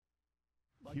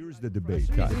Here's the debate.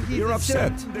 You're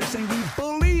upset. They're saying we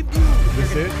believe you.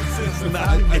 That's it?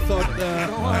 I thought.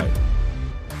 All right.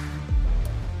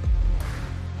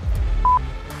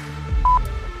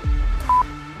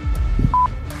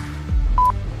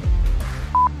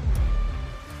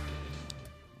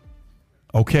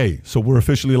 Okay, so we're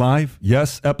officially live.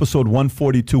 Yes, episode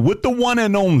 142 with the one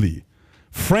and only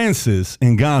Francis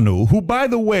Ngannou, who, by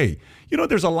the way, you know,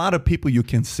 there's a lot of people you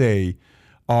can say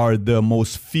are the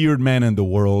most feared man in the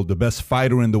world, the best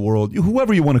fighter in the world,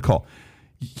 whoever you want to call.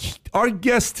 Our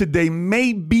guest today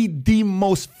may be the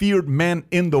most feared man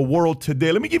in the world today.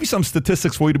 Let me give you some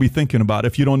statistics for you to be thinking about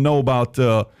if you don't know about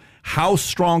how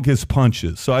strong his punch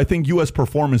is. So I think U.S.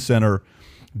 Performance Center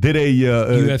did a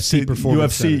UFC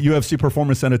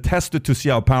Performance Center tested to see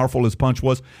how powerful his punch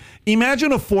was.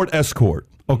 Imagine a Ford Escort,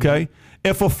 okay?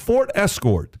 If a Ford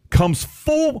Escort comes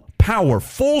full power,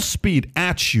 full speed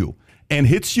at you and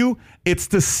hits you, it's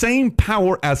the same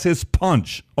power as his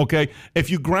punch, okay? If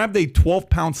you grabbed a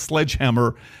 12-pound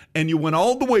sledgehammer and you went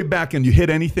all the way back and you hit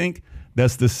anything,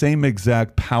 that's the same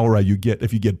exact power you get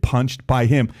if you get punched by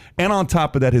him. And on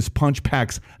top of that, his punch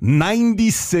packs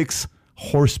 96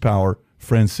 horsepower.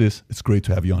 Francis, it's great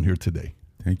to have you on here today.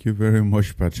 Thank you very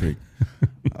much, Patrick.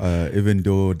 Even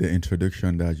though the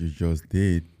introduction that you just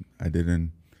did, I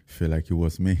didn't feel like it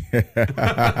was me.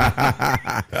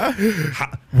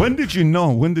 When did you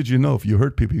know? When did you know if you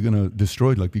hurt people, you're going to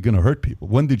destroy, like you're going to hurt people?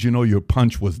 When did you know your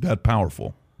punch was that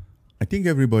powerful? I think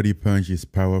everybody punch is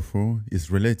powerful.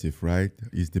 It's relative, right?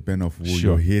 It's depend of who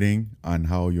Sure. you're hitting and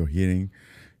how you're hitting,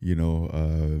 you know.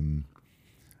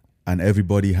 And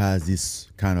everybody has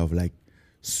this kind of like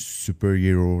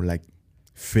superhero like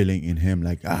feeling in him,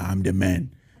 like I'm the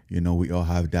man. You know, we all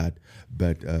have that,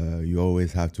 but you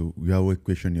always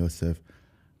question yourself: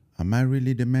 am I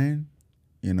really the man?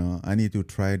 You know, I need to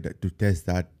try to test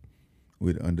that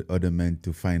with other men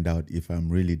to find out if I'm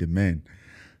really the man.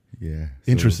 Yeah.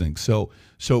 Interesting.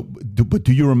 But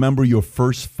do you remember your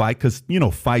first fight? Because, you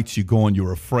know, fights, you go and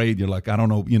you're afraid. You're like, I don't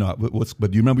know, you know,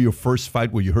 but do you remember your first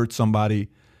fight where you hurt somebody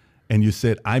and you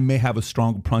said, I may have a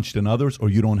stronger punch than others, or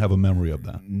you don't have a memory of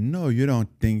that? No, you don't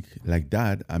think like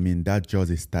that. I mean, that's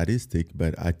just a statistic,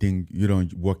 but I think you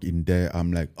don't work in there.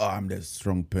 I'm like, I'm the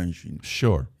strong punch.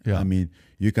 Sure. Yeah. I mean,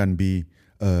 you can be,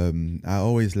 I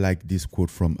always like this quote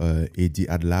from Eddie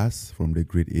Atlas, from the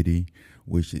great Eddie,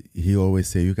 which he always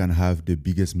say, you can have the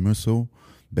biggest muscle,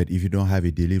 but if you don't have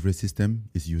a delivery system,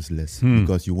 it's useless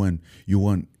because you won't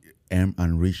aim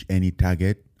and reach any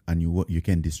target, and you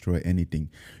can destroy anything.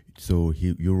 So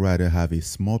you rather have a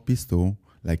small pistol,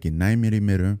 like a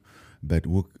 9mm, but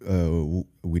with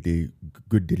a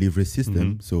good delivery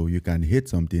system, so you can hit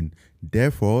something.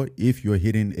 Therefore, if you're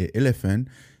hitting an elephant,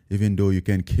 even though you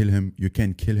can kill him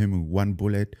with one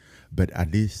bullet, but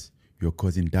at least you're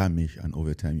causing damage, and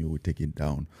over time you will take it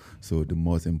down. So the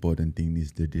most important thing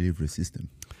is the delivery system.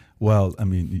 Well, I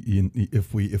mean,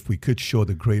 if we could show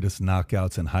the greatest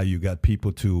knockouts and how you got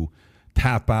people to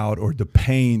tap out, or the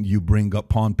pain you bring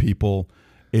upon people,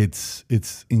 it's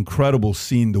incredible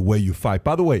seeing the way you fight.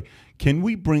 By the way, can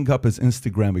we bring up his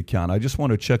Instagram account? I just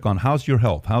want to check on how's your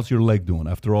health, how's your leg doing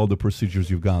after all the procedures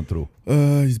you've gone through?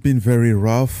 It's been very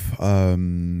rough.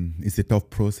 It's a tough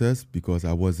process because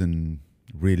I didn't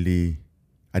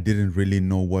really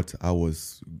know what I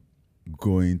was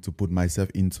going to put myself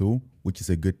into, which is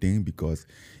a good thing, because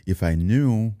if I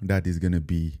knew that it's going to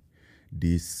be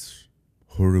this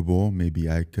horrible, maybe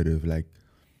I could have like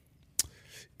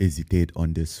hesitate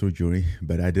on the surgery,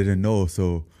 but I didn't know.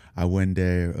 So I went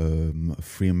there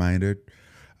free-minded,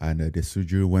 and the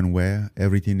surgery went well.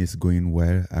 Everything is going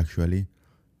well, actually,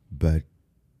 but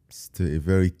still a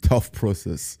very tough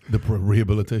process. The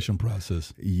rehabilitation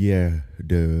process. Yeah,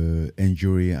 the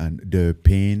injury and the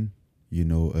pain, you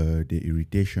know, the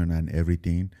irritation and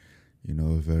everything, you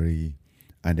know,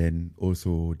 and then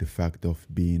also the fact of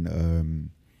being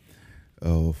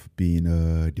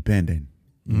dependent.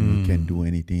 You can't do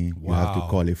anything. Wow. You have to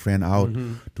call a friend out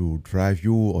to drive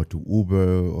you, or to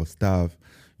Uber or stuff.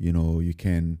 You know, you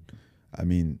can, I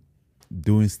mean,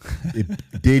 doing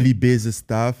daily basis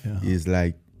stuff is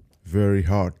like very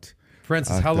hard.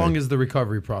 Francis, how long is the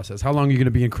recovery process? How long are you going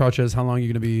to be in crutches? How long are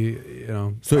you going to be,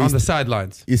 on the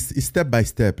sidelines? It's step by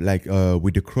step. Like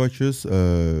with the crutches,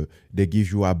 they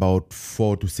give you about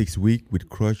 4 to 6 weeks with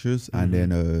crutches, and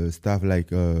then stuff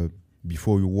like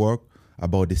before you work,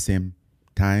 about the same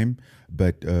time.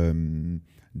 But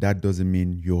that doesn't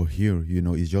mean you're here. You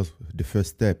know, it's just the first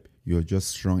step. You're just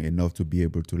strong enough to be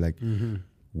able to like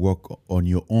work on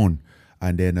your own.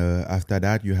 And then after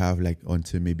that, you have like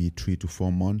until maybe 3 to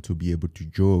 4 months to be able to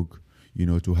jog,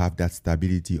 to have that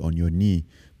stability on your knee,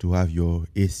 to have your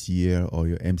ACL or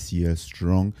your MCL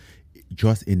strong,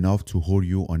 just enough to hold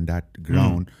you on that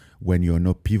ground when you're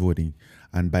not pivoting.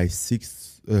 And by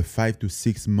 5 to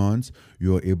 6 months,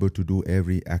 you're able to do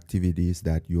every activities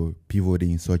that you're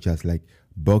pivoting, such as like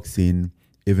boxing,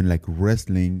 even like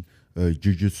wrestling,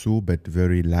 jiu-jitsu, but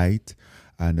very light.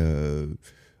 And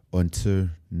until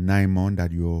 9 months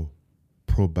that you're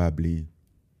probably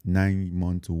 9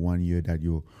 months to 1 year that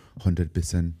you're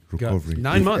 100% recovery.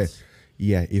 9 months.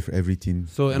 Yeah, if everything.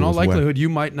 So in all likelihood, you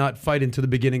might not fight into the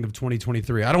beginning of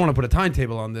 2023. I don't want to put a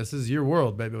timetable on this. This is your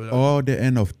world, baby. Or the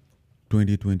end of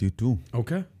 2022.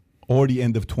 Okay. Or the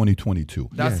end of 2022.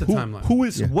 That's the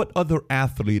timeline. What other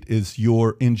athlete is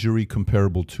your injury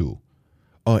comparable to?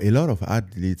 Oh, a lot of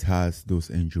athletes has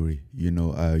those injury.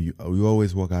 You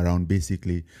always walk around.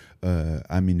 Basically,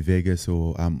 I'm in Vegas,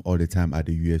 so I'm all the time at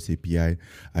the UFC PI,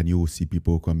 and you will see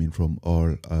people coming from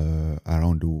all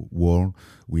around the world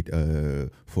with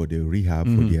for the rehab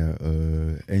for their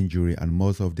injury, and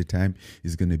most of the time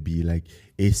it's gonna be like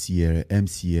ACL,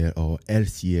 MCL, or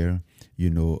LCL.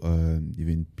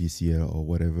 Even PCL or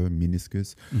whatever,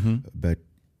 meniscus. But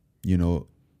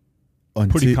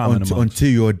until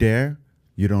you're there,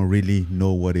 you don't really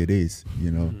know what it is,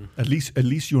 At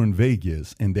least you're in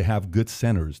Vegas and they have good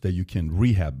centers that you can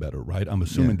rehab better, right? I'm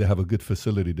assuming they have a good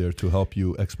facility there to help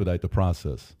you expedite the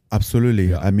process.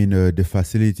 Absolutely. Yeah. I mean, the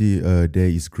facility there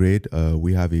is great.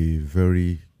 We have a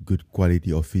very good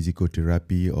quality of physical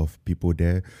therapy of people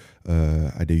there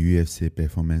at the UFC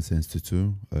Performance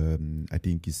Institute. I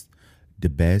think it's the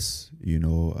best,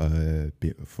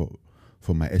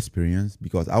 for my experience,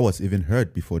 because I was even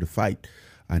hurt before the fight.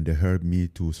 And they helped me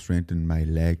to strengthen my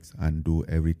legs and do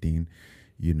everything,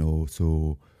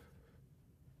 so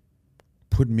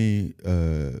put me,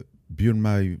 build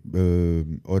my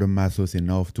other muscles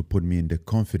enough to put me in the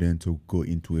confidence to go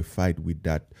into a fight with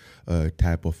that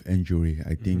type of injury.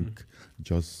 I think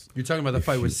You're talking about the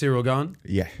fight with Cyril Gane?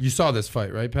 Yeah. You saw this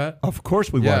fight, right, Pat? Of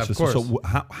course we watched this. Course. So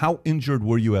how injured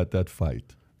were you at that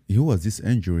fight? It was this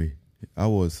injury. I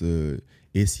was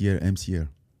ACL, MCL.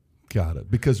 Got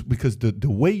it. Because the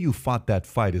way you fought that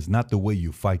fight is not the way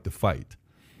you fight the fight.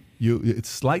 It's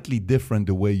slightly different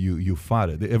the way you fought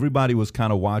it. Everybody was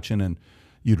kind of watching, and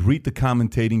you'd read the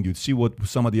commentating, you'd see what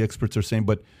some of the experts are saying.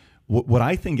 But what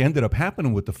I think ended up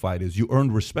happening with the fight is you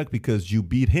earned respect because you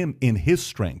beat him in his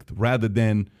strength rather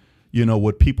than,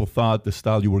 what people thought the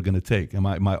style you were going to take. Am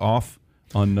I off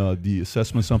on the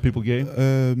assessment some people gave?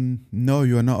 No,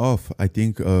 you're not off. I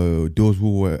think those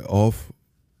who were off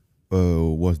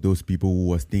was those people who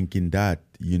was thinking that,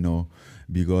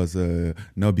 because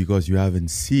not because you haven't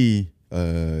seen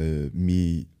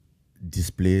me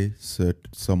display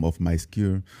some of my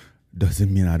skill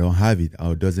doesn't mean I don't have it,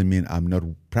 or doesn't mean I'm not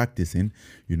practicing.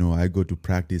 I go to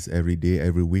practice every day,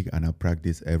 every week, and I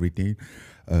practice everything.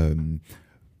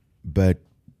 But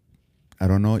I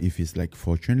don't know if it's like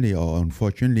fortunately or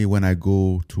unfortunately, when I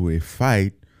go to a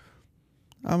fight,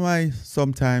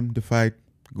 sometimes the fight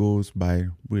goes by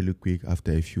really quick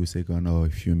after a few seconds or a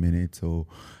few minutes, so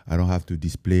I don't have to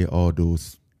display all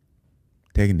those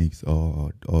techniques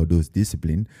or those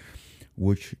discipline,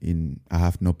 which I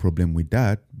have no problem with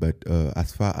that. But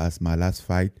as far as my last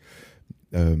fight,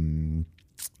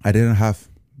 I didn't have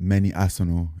many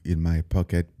arsenal in my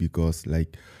pocket because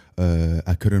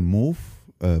I couldn't move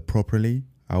properly.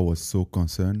 I was so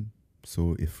concerned,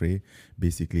 so afraid.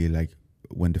 Basically,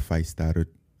 when the fight started,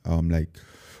 I'm like,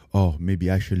 oh, maybe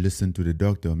I should listen to the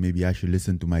doctor. Maybe I should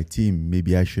listen to my team.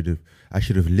 Maybe I should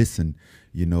have listened,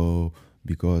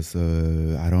 because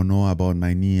I don't know about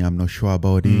my knee. I'm not sure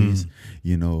about this,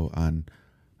 and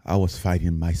I was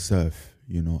fighting myself,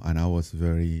 and I was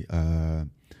very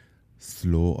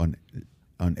slow on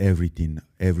everything,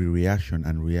 every reaction.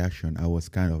 I was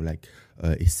kind of like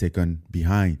a second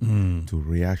behind to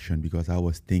reaction because I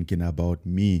was thinking about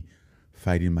me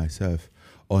fighting myself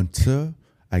until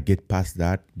I get past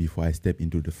that before I step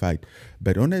into the fight.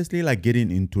 But honestly, getting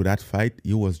into that fight,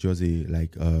 it was just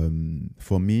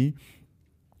for me,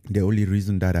 the only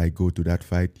reason that I go to that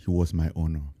fight, it was my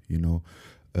honor,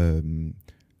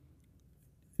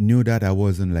 knew that I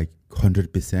wasn't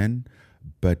 100%,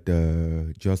 but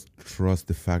just trust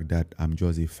the fact that I'm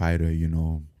just a fighter,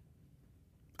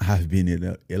 I've been in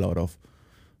a lot of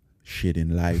shit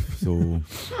in life, so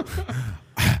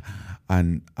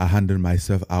and I handled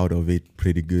myself out of it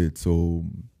pretty good. So,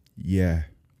 yeah.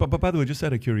 But by the way, just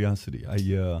out of curiosity,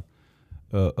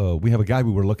 we have a guy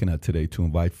we were looking at today to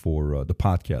invite for the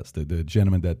podcast, the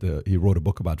gentleman that he wrote a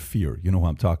book about fear. You know who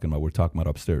I'm talking about. We're talking about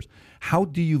upstairs. How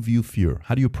do you view fear?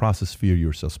 How do you process fear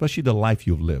yourself, especially the life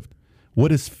you've lived?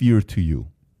 What is fear to you?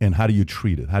 and how do you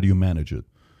treat it? How do you manage it?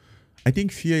 I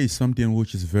think fear is something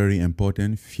which is very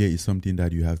important. Fear is something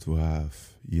that you have to have,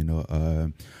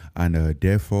 and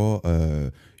therefore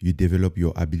you develop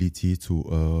your ability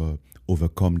to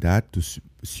overcome that, to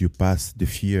surpass the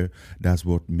fear. That's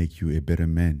what makes you a better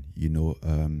man.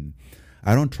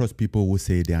 I don't trust people who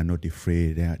say they are not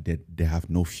afraid, they have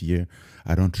no fear.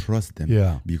 I don't trust them.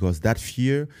 Yeah. Because that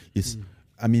fear is,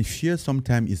 fear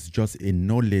sometimes is just a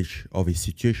knowledge of a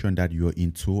situation that you're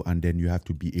into, and then you have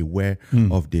to be aware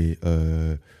of the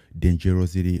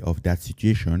dangerosity of that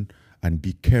situation and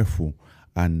be careful.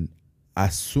 And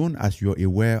as soon as you're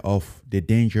aware of the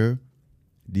danger,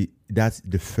 that's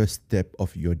the first step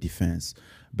of your defense.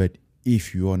 But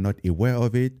if you are not aware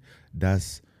of it,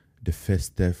 that's the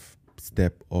first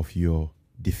step of your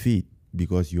defeat,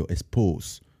 because you're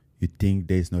exposed. You think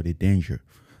there's not a danger,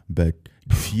 but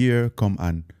fear come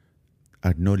and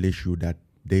acknowledge you that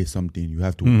there's something. You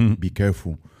have to be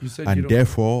careful, and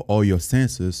therefore all your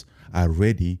senses are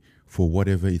ready for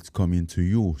whatever is coming to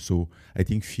you. So I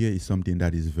think fear is something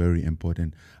that is very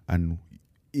important. And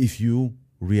if you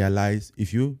realize,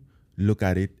 if you look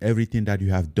at it, everything that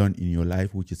you have done in your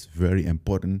life, which is very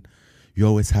important, you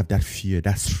always have that fear,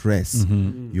 that stress.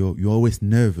 You're always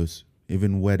nervous,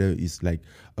 even whether it's like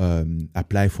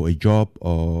apply for a job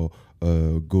or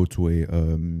go to a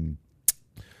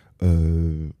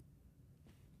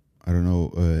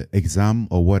exam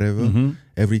or whatever.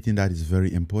 Everything that is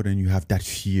very important, you have that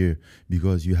fear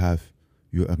because you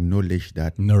acknowledge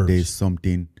that there's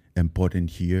something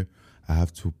important here. I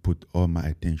have to put all my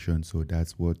attention. So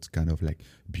that's what kind of like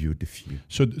build the fear.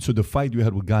 So the fight you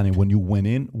had with Gane, when you went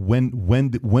in,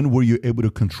 when were you able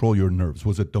to control your nerves?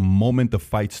 Was it the moment the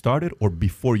fight started or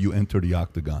before you entered the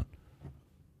octagon?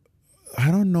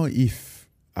 I don't know if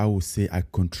I would say I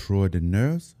control the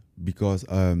nerves, because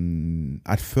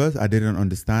at first I didn't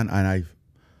understand, and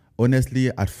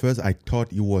honestly at first I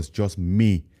thought it was just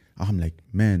me. I'm like,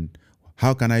 man,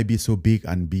 how can I be so big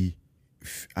and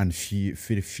feel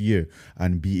fear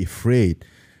and be afraid?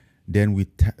 Then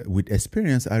with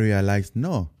experience I realized,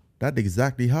 no, that's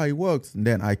exactly how it works. And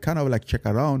then I kind of like check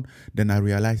around, then I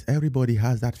realized everybody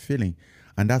has that feeling,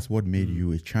 and that's what made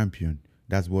you a champion.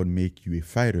 That's what makes you a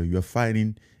fighter. You're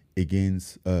fighting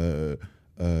against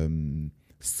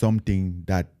something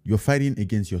that you're fighting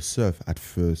against yourself at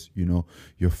first.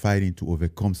 You're fighting to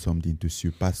overcome something, to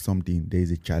surpass something. There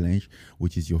is a challenge,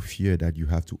 which is your fear that you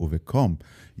have to overcome.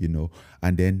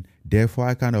 And then therefore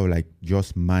I kind of like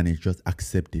just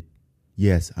accept it.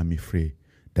 Yes, I'm afraid.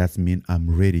 That means I'm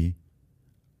ready.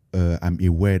 I'm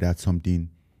aware that something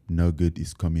no good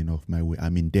is coming off my way.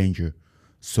 I'm in danger.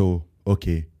 So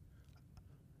okay,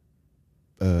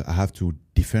 I have to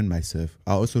defend myself.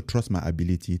 I also trust my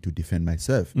ability to defend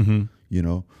myself.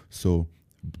 So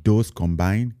those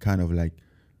combined kind of like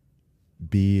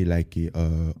be like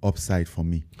a upside for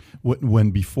me.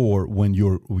 Because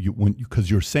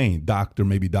you're saying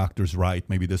maybe doctor's right,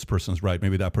 maybe this person's right,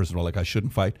 maybe that person's right, like I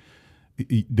shouldn't fight.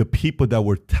 The people that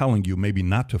were telling you maybe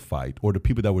not to fight, or the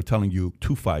people that were telling you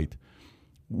to fight,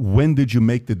 when did you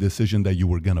make the decision that you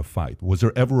were going to fight? Was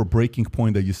there ever a breaking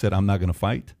point that you said, I'm not going to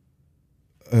fight?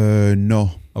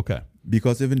 No. Okay.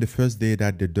 Because even the first day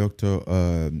that the doctor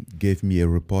gave me a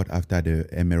report after the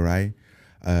MRI,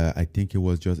 I think he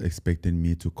was just expecting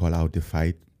me to call out the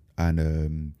fight.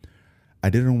 And I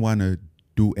didn't want to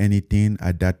do anything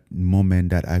at that moment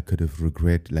that I could have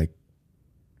regret like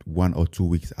 1 or 2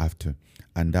 weeks after.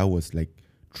 And that was like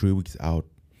 3 weeks out.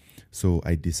 So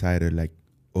I decided like,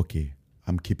 okay,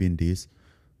 I'm keeping this,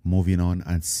 moving on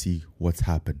and see what's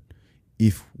happened.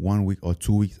 If 1 week or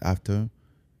 2 weeks after,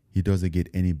 he doesn't get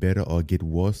any better or get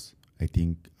worse, I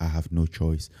think I have no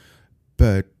choice.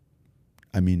 But,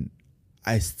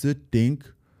 I still think,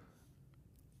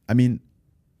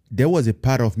 there was a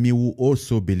part of me who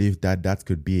also believed that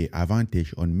could be an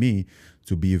advantage on me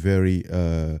to be very,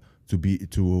 to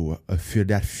feel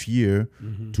that fear,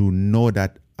 to know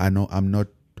that I'm not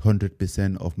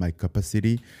 100% of my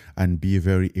capacity, and be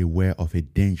very aware of a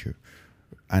danger.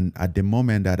 And at the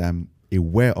moment that I'm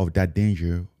aware of that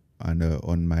danger, and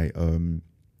on my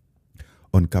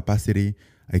on capacity,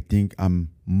 I think I'm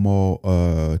more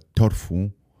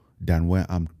thoughtful than when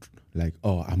I'm like,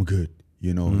 oh, I'm good,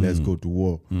 let's go to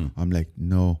war. I'm like,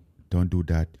 no, don't do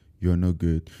that. You're not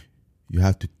good. You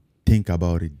have to think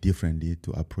about it differently,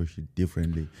 to approach it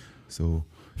differently. So,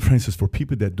 Francis, for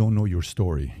people that don't know your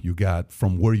story, you got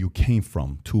from where you came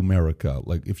from to America.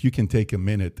 Like, if you can take a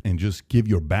minute and just give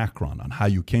your background on how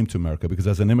you came to America, because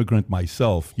as an immigrant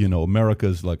myself,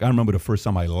 America's like, I remember the first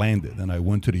time I landed and I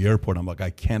went to the airport, I'm like, I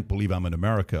can't believe I'm in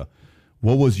America.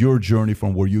 What was your journey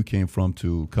from where you came from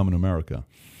to coming to America?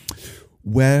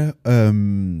 Well,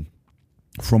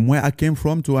 from where I came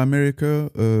from to America,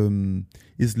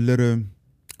 is a little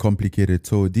complicated.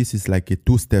 So this is like a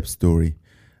two-step story.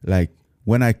 Like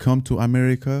when I come to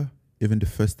America, even the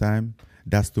first time,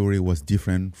 that story was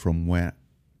different from where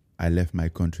I left my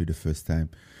country the first time.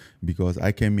 Because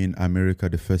I came in America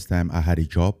the first time, I had a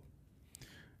job.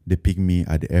 They picked me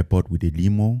at the airport with a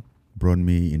limo, brought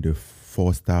me in the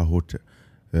four-star hotel,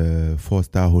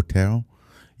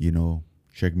 you know,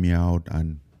 check me out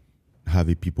and have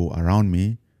a people around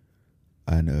me.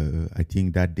 And I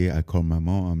think that day I called my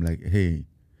mom. I'm like, hey,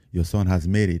 your son has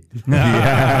made it.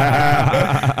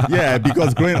 Yeah,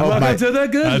 because growing up, Welcome to the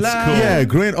good life. cool. yeah,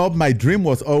 growing up, my dream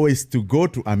was always to go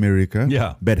to America.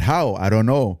 Yeah. But how? I don't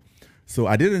know. So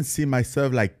I didn't see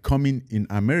myself like coming in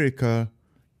America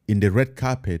in the red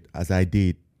carpet as I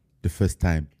did the first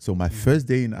time. So my first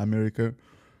day in America,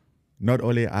 not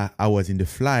only I was in the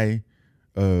fly,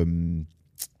 there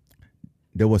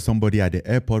was somebody at the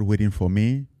airport waiting for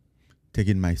me,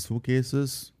 taking my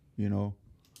suitcases, you know,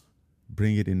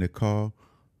 bring it in the car,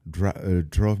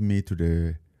 drove me to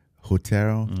the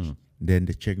hotel. Then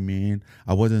they checked me in.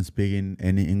 I wasn't speaking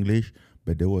any English,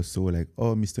 but they were so like,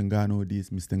 oh, Mr. Ngannou this,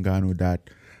 Mr. Ngannou that.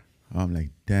 I'm like,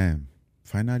 damn,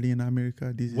 finally in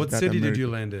America? This What is that city did America. you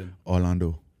land in?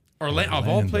 Orlando. Orlando. Of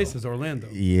all places, Orlando.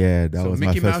 Yeah, that So was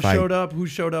Mickey my first Mouse fight. showed up. Who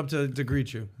showed up to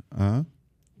greet you? Uh-huh.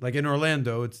 Like in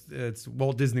Orlando, it's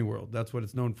Walt Disney World. That's what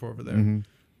it's known for over there. Mm-hmm.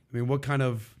 I mean, what kind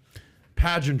of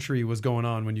pageantry was going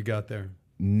on when you got there?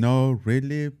 No,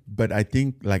 really. But I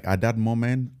think like at that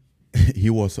moment, he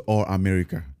was all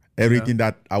America. Everything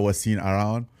that I was seeing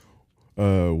around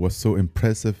was so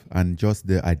impressive. And just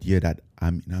the idea that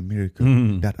I'm in America,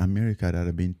 that America that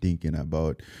I've been thinking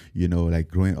about, you know, like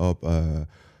growing up,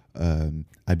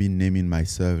 I've been naming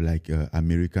myself like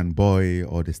American boy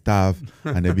or the stuff.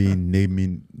 And they've been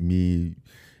naming me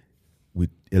with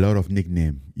a lot of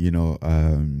nickname, you know,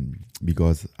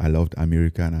 because I loved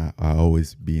America and I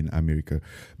always be in America.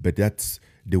 But that's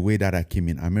the way that I came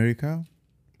in America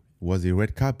was a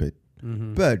red carpet.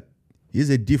 But it's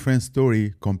a different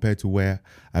story compared to where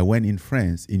I went in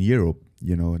France, in Europe.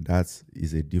 You know, that's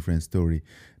is a different story.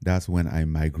 That's when I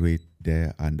migrate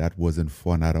there, and that wasn't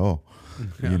fun at all.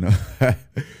 You know,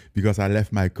 because I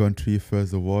left my country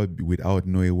first of all without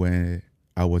knowing where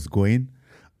I was going,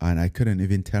 and I couldn't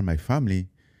even tell my family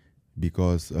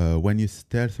because when you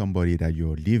tell somebody that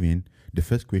you're leaving, the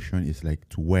first question is like,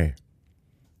 to where?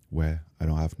 Where? I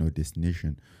don't have no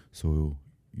destination. So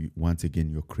once again,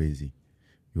 you're crazy.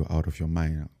 You're out of your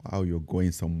mind. How you're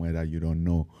going somewhere that you don't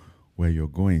know where you're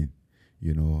going,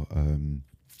 you know.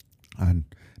 And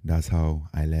that's how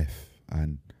I left.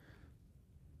 And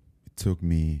it took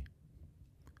me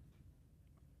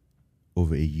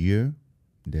over a year.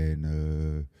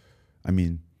 Then,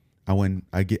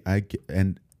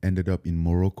 ended up in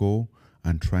Morocco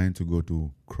and trying to go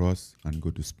to cross and go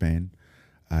to Spain.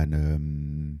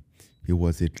 And it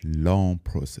was a long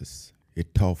process, a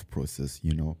tough process,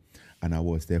 you know. And I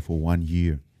was there for 1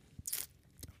 year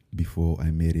before I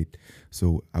made it.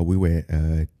 So we were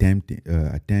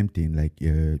attempting like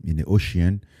in the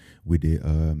ocean with a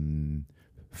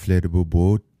inflatable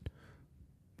boat,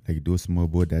 like those small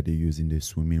boat that they use in the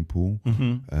swimming pool.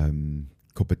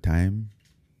 Couple time,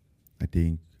 I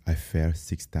think I fell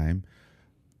 6 times.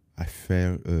 I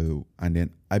fell, and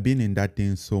then I've been in that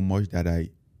thing so much that I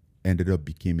ended up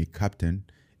became a captain,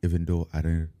 even though I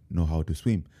don't know how to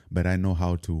swim, but I know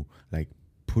how to like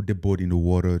put the boat in the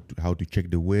water, how to check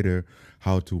the weather,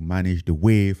 how to manage the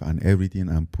wave and everything,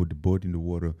 and put the boat in the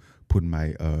water, put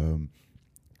my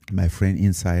my friend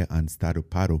inside and start a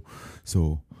paddle.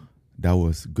 So that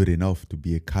was good enough to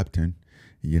be a captain,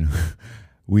 you know.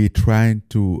 We tried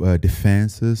to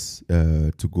defenses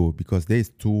to go because there's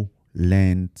 2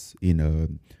 lands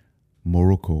in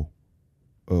Morocco,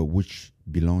 which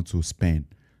belong to Spain.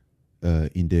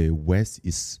 In the west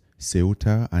is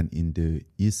Ceuta and in the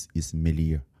east is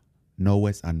Melilla.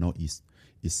 Northwest and northeast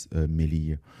is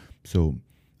Melilla. So,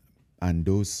 and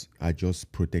those are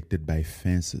just protected by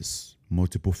fences,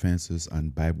 multiple fences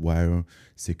and barbed wire,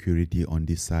 security on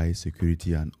this side,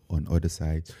 security and on other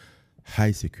side,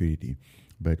 high security.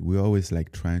 But we always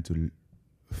like trying to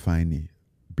find a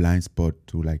blind spot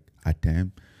to like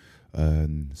attempt.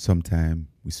 Sometimes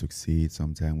we succeed,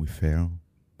 sometimes we fail.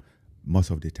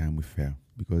 Most of the time we fail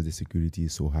because the security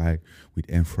is so high with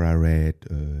infrared,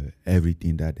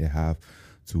 everything that they have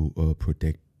to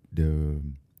protect the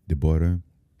border.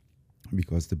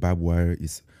 Because the barbed wire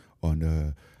is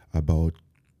on about,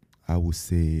 I would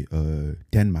say,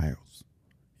 10 miles,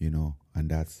 you know, and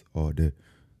that's all the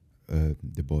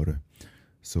border.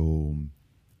 So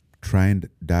trying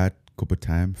that couple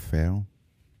times fail,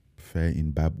 fair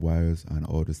in barbed wires and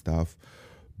all the stuff.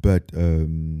 But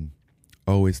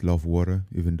always love water,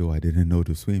 even though I didn't know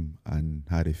to swim, and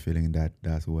had a feeling that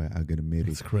that's where I'm gonna make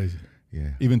It's it. crazy.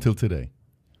 Yeah. Even till today.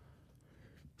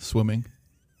 Swimming.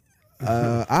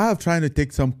 I have trying to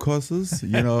take some courses.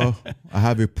 You know, I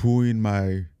have a pool in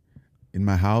my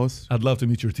house. I'd love to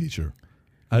meet your teacher.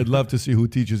 I'd love to see who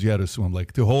teaches you how to swim.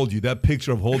 Like to hold you. That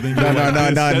picture of holding you. No.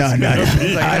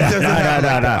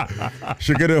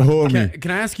 She couldn't hold me.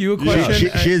 Can I ask you a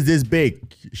question? She's this big.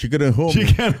 She couldn't hold She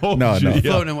me. can't hold No, you. no. Yeah.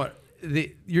 Floating in what?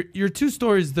 Your two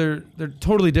stories, they're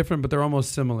totally different, but they're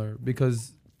almost similar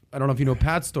because I don't know if you know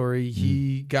Pat's story.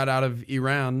 He got out of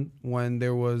Iran when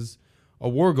there was a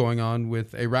war going on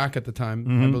with Iraq at the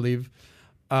time, I believe.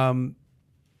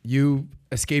 You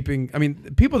escaping. I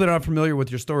mean, people that are not familiar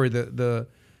with your story, the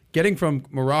getting from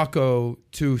Morocco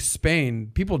to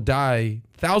Spain, people die.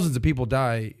 Thousands of people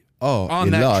die on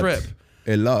a that lot. trip.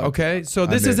 A lot. Okay, so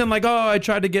this And isn't like, oh, I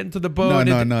tried to get into the boat.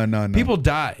 No. People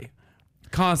die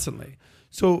constantly.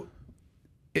 So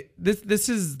this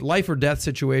is life or death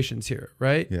situations here,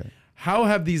 right? Yeah. How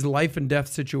have these life and death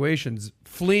situations,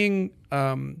 fleeing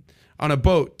on a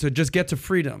boat to just get to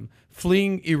freedom,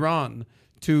 fleeing Iran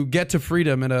to get to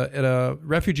freedom at a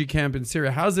refugee camp in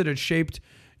Syria, how's it shaped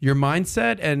your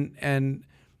mindset? And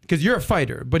because you're a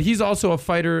fighter, but he's also a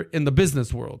fighter in the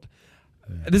business world.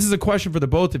 This is a question for the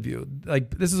both of you.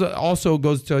 Like, this is also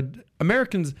goes to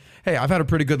Americans. Hey, I've had a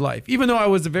pretty good life, even though I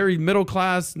was a very middle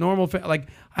class, normal. Like,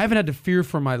 I haven't had to fear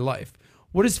for my life.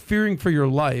 What is fearing for your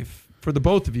life for the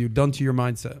both of you done to your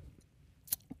mindset?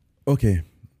 Okay,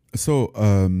 so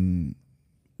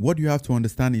what you have to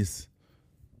understand is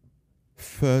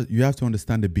first you have to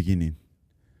understand the beginning,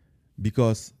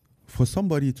 because for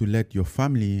somebody to let your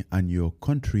family and your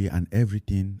country and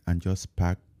everything and just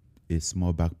pack a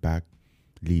small backpack,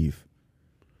 leave,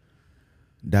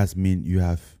 that mean you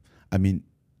have, I mean,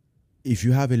 if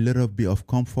you have a little bit of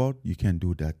comfort, you can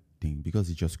do that thing because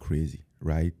it's just crazy,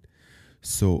 right?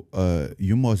 So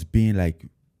you must be like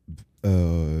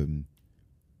in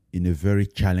a very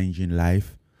challenging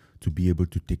life to be able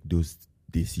to take those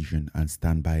decisions and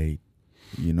stand by it,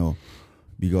 you know,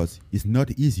 because it's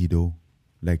not easy though,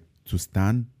 like to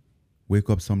stand, wake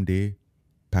up someday,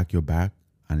 pack your bag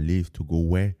and leave to go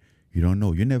where you don't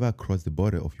know. You never cross the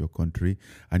border of your country,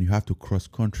 and you have to cross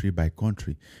country by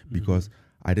country, because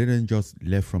I didn't just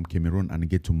left from Cameroon and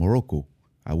get to Morocco.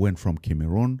 I went from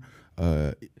Cameroon,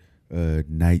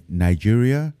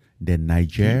 Nigeria, then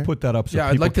Niger. Can you put that up so Yeah,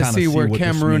 I'd people like to kinda see where what this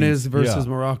Cameroon means? is versus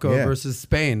Yeah. Morocco Yeah. versus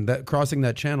Spain. That crossing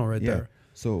that channel right there.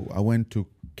 So I went to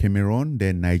Cameroon,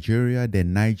 then Nigeria,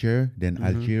 then Niger, then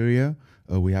Algeria.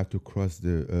 We have to cross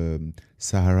the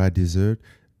Sahara Desert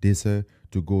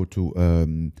to go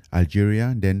to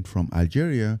Algeria, then from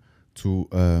Algeria to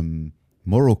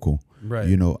Morocco. Right.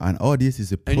 You know, and all this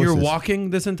is a process. And you're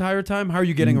walking this entire time? How are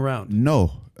you getting around?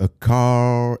 No, a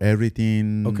car,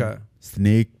 everything. Okay.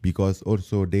 Snake, because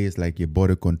also there's like a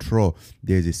border control.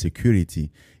 There's a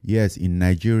security. Yes, in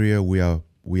Nigeria we are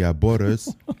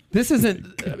borders. This isn't,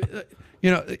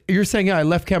 you're saying, yeah, I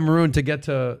left Cameroon to get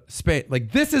to Spain.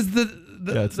 Like, this is the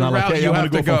It's the not like, route hey, you I'm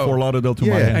have going to to go from go. Fort Lauderdale to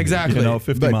Yeah, Miami. exactly. You know,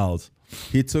 50 But- miles.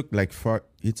 It took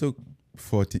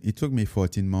me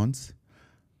 14 months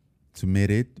to make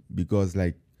it, because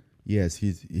like, yes,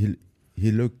 he's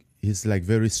like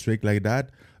very strict like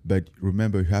that, but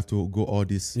remember you have to go all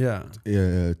this Yeah.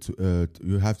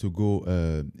 you have to go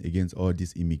against all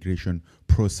this immigration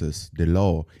process, the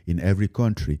law in every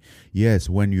country. Yes,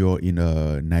 when you're in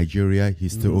Nigeria,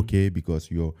 he's still okay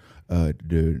because you're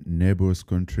the neighbor's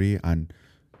country and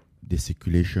the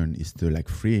circulation is still like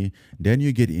free. Then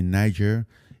you get in Niger.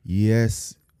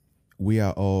 Yes, we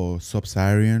are all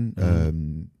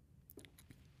sub-Saharan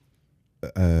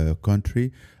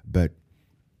country, but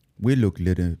we look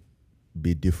little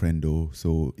bit different though.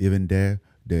 So even there,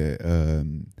 the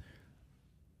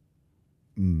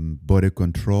border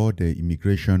control, the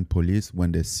immigration police,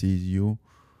 when they see you,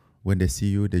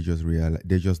 they just realize,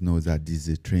 they just know that this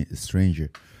is a stranger,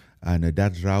 and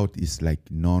that route is like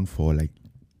known for like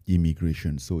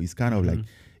immigration. So it's kind of like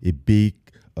a big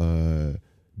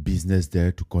business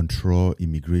there to control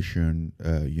immigration.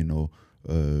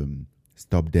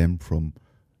 Stop them from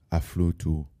affluent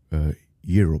to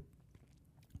Europe.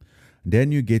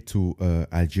 Then you get to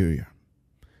Algeria.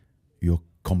 You're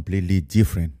completely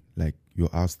different. Like, you're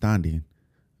outstanding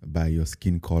by your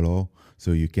skin color,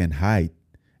 so you can't hide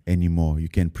anymore. You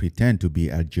can pretend to be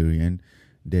Algerian.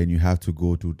 Then you have to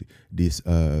go to this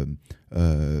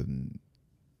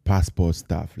passport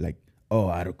stuff. Like, oh,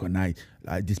 I recognize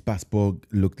this passport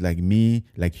looked like me,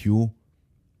 like you.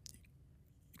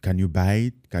 Can you buy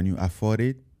it? Can you afford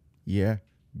it? Yeah.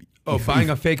 Oh, buying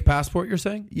a fake passport, you're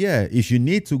saying? Yeah, if you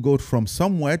need to go from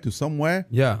somewhere to somewhere,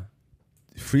 Yeah.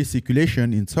 free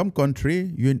circulation in some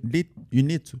country, you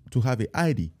need to have an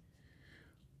ID.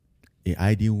 A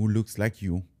ID who looks like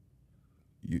you,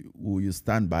 who you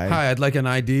stand by. Hi, I'd like an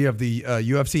ID of the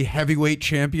UFC heavyweight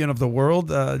champion of the world.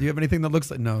 Do you have anything that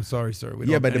looks like? No, sorry, sir. We don't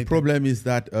Yeah, have but the anything. problem is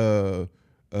that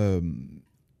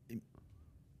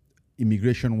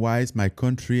immigration-wise, my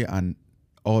country and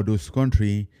all those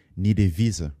countries need a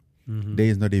visa. There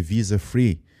is not a visa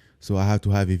free, so I have to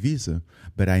have a visa.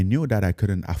 But I knew that I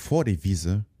couldn't afford a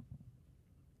visa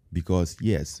because,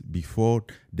 yes, before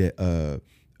they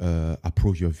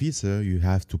approve your visa, you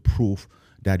have to prove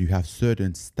that you have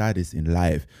certain status in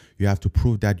life. You have to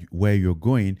prove that where you're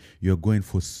going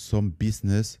for some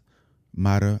business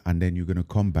matter, and then you're going to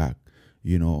come back,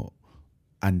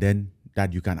 and then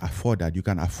that you can afford that. You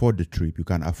can afford the trip. You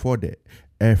can afford the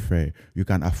airfare. You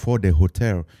can afford the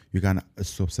hotel. You can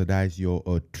subsidize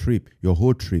your trip, your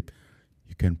whole trip.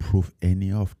 You can prove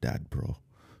any of that, bro.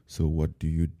 So what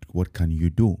can you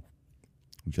do?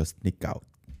 Just sneak out.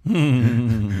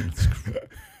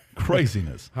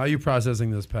 Craziness. How are you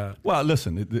processing this, Pat? Well,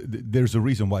 listen, there's a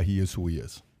reason why he is who he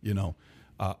is.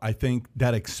 I think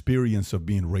that experience of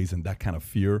being raised in that kind of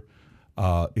fear,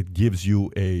 it gives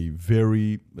you a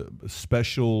very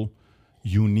special,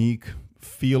 unique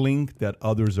feeling that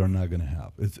others are not going to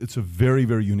have. It's a very,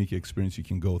 very unique experience you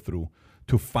can go through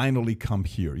to finally come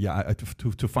here. Yeah,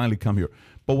 to finally come here.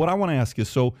 But what I want to ask is,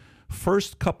 so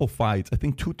first couple fights, I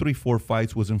think 2, 3, 4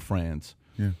 fights was in France.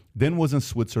 Yeah. Then was in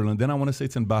Switzerland. Then I want to say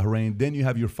it's in Bahrain. Then you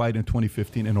have your fight in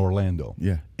 2015 in Orlando.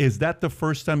 Yeah. Is that the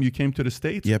first time you came to the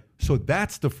States? Yep. So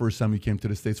that's the first time you came to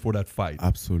the States for that fight.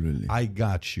 Absolutely. I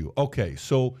got you. Okay.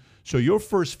 So your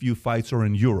first few fights are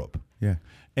in Europe. Yeah.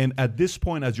 And at this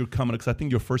point, as you're coming, because I think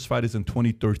your first fight is in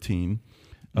 2013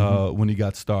 when you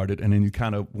got started, and then you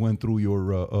kind of went through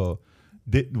your.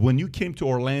 When you came to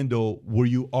Orlando, were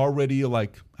you already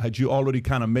had you already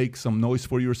kind of make some noise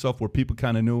for yourself where people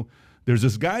kind of knew there's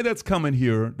this guy that's coming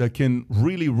here that can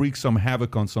really wreak some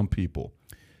havoc on some people?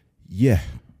 Yeah.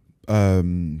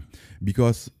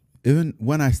 Because even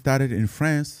when I started in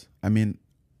France, I mean,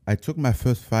 I took my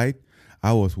first fight.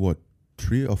 I was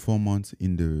 3 or 4 months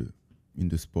in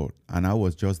the sport, and I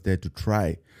was just there to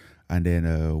try, and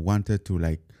then wanted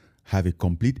to have a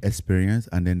complete experience.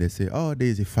 And then they say, "Oh,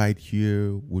 there's a fight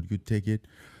here. Would you take it?"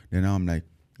 Then I'm like,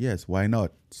 "Yes, why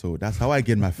not?" So that's how I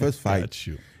get my first fight. Got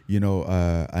you.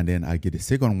 And then I get the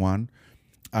second one.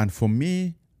 And for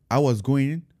me, I was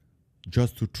going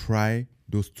just to try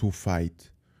those 2 fights.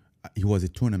 It was a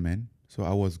tournament, so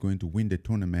I was going to win the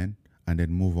tournament and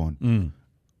then move on,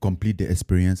 complete the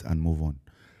experience and move on.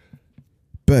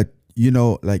 But,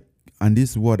 and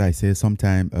this is what I say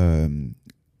sometimes,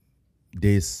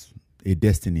 there's a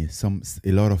destiny.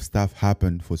 A lot of stuff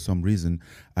happen for some reason,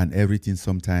 and everything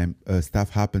sometimes,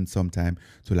 stuff happens sometimes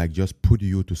to just put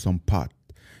you to some part.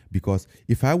 Because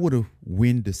if I would have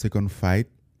win the second fight,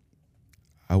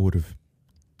 I would have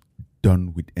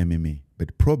done with MMA. But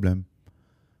the problem,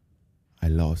 I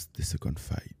lost the second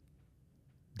fight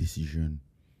decision.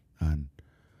 And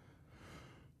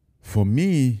for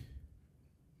me,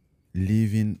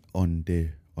 living on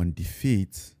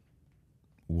defeat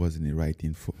wasn't the right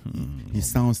thing for me. It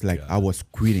sounds like I was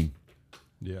quitting.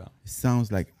 Yeah. It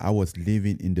sounds like I was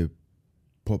living in the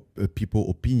people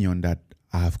opinion that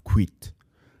I have quit.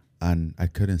 And I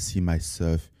couldn't see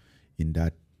myself in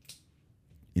that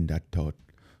thought.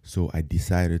 So I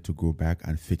decided to go back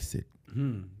and fix it.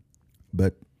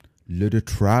 But little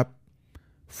trap,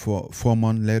 4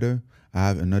 months later, I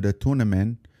have another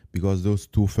tournament because those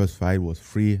 2 first fights was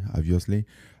free, obviously.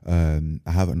 I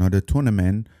have another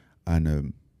tournament,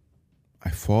 and I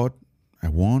fought, I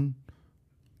won,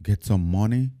 get some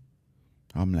money.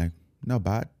 I'm like, not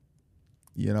bad.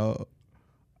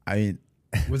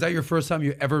 Was that your first time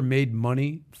you ever made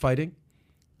money fighting?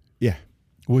 Yeah.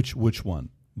 Which one?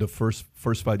 The first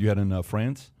fight you had in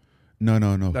France? No.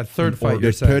 That third fight, The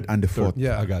you're saying. third and the fourth.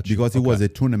 Yeah. I got you. Because it was a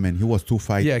tournament. He was 2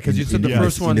 fights. Yeah, because you said the yeah,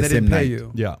 first one, in they the didn't same pay night.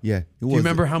 you. Yeah. Yeah. Do you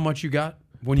remember how much you got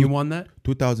when you won that?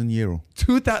 2,000 euro.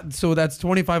 2,000. So that's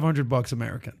 $2,500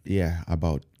 American. Yeah,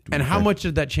 about. And how 25. much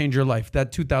did that change your life?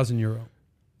 That 2,000 euro.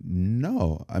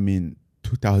 No, I mean,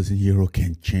 2,000 euro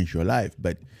can change your life,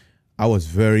 but I was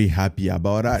very happy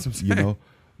about that. That's what I'm saying.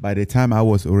 By the time I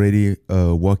was already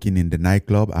working in the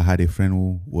nightclub, I had a friend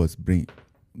who was bringing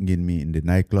me in the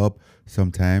nightclub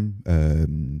sometime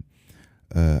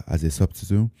as a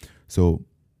substitute. So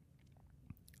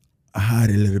I had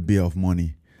a little bit of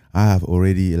money. I have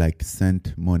already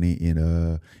sent money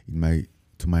to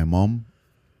my mom.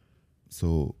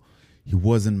 So he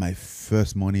wasn't my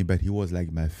first money, but he was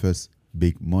like my first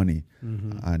big money.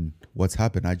 And what's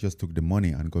happened? I just took the money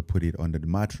and go put it under the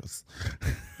mattress.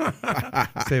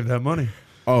 Save that money.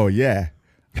 Oh yeah,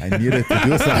 I needed to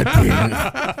do something.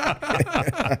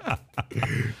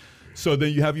 So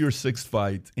then you have your sixth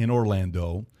fight in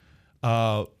Orlando.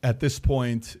 At this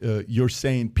point, you're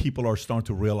saying people are starting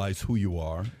to realize who you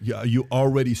are. You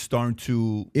already starting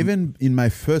to Even in my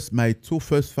two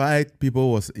first fight,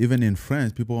 people was even in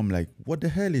France. People were like, "What the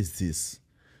hell is this?"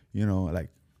 You know, like,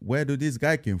 where do this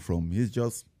guy came from?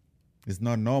 It's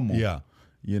not normal. Yeah.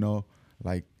 You know,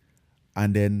 like,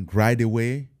 and then right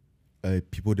away,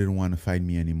 people didn't want to fight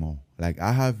me anymore. Like,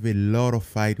 I have a lot of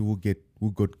fight who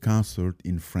got canceled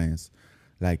in France,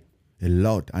 like a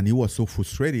lot, and it was so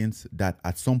frustrating that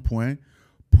at some point,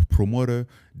 promoter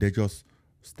they just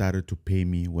started to pay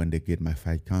me when they get my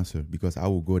fight canceled, because I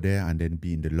would go there and then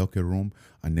be in the locker room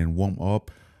and then warm up,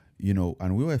 you know,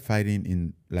 and we were fighting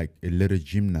in like a little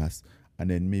gymnast. And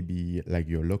then maybe like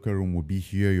your locker room will be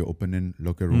here, your opponent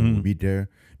locker room will be there.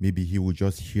 Maybe he will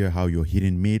just hear how you're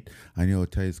hitting meat, and he'll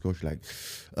tell his coach like,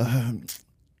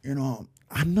 you know,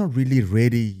 I'm not really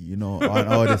ready, you know, on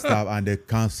all this stuff, and they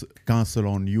cancel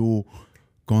on you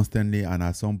constantly. And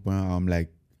at some point, I'm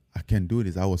like, I can't do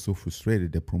this. I was so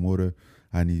frustrated. The promoter,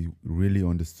 and he really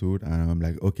understood, and I'm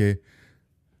like, okay,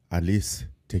 at least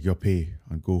take your pay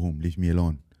and go home. Leave me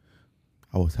alone.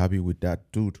 I was happy with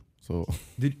that, dude. So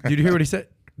Did you hear what he said?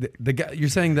 The guy, you're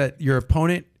saying that your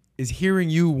opponent is hearing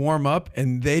you warm up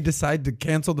and they decide to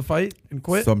cancel the fight and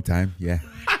quit? sometime, yeah.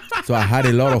 So I had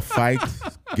a lot of fights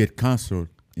get canceled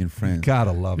in France.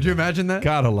 gotta love Could you imagine that?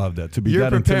 Gotta love that. To be You're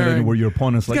that intimidating preparing. where your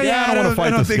opponent's like, Yeah, I don't want to fight I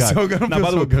don't this think guy. so. I don't Now, feel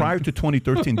by the so way, good. prior to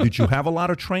 2013, did you have a lot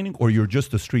of training, or you're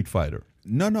just a street fighter?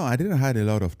 No, I didn't have a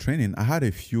lot of training. I had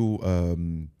a few,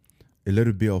 a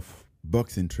little bit of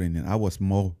boxing training. I was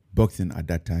more boxing at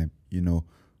that time, you know,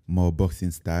 more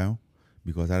boxing style,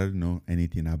 because I don't know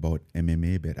anything about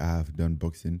MMA, but I have done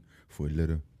boxing for a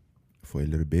little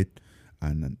bit,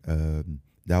 and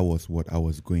that was what I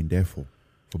was going there for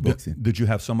boxing. Did you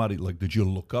have somebody, like, did you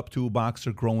look up to a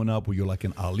boxer growing up? Were you like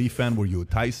an Ali fan? Were you a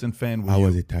Tyson fan? I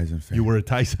was a Tyson fan. You were a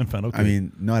Tyson fan, okay. I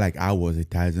mean, not like I was a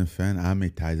Tyson fan. I'm a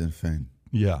Tyson fan.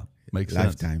 Yeah, makes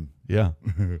sense. Lifetime. Yeah,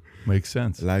 makes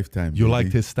sense. Lifetime. You baby.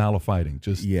 liked his style of fighting.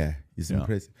 Just Yeah, it's Yeah.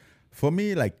 impressive. For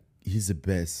me, like, he's the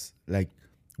best. Like,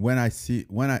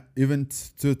 even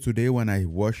still today, when I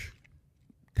watch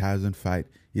Tyson fight,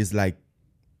 he's like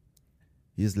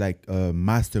a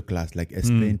master class, like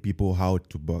explain people how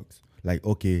to box. Like,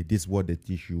 okay, this is what they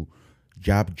teach you.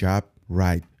 Jab, jab,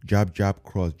 right. Jab, jab,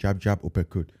 cross. Jab, jab,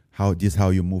 uppercut. This how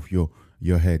you move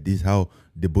your head. This how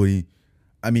the body.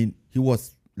 I mean, he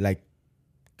was like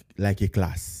a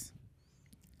class.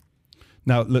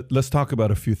 Now, let's talk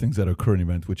about a few things that occur in the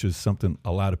event, which is something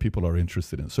a lot of people are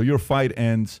interested in. So your fight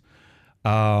ends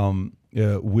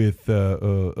with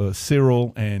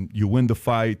Cyril, and you win the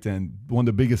fight. And one of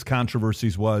the biggest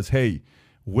controversies was, hey,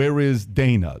 where is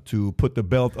Dana to put the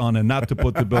belt on and not to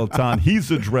put the belt on?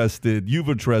 He's addressed it. You've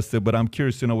addressed it. But I'm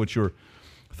curious to know what your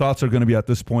thoughts are going to be at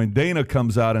this point. Dana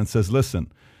comes out and says,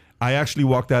 listen, I actually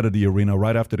walked out of the arena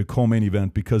right after the co-main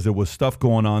event because there was stuff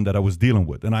going on that I was dealing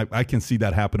with. And I can see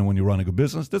that happening when you're running a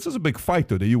business. This is a big fight,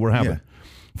 though, that you were having. Yeah.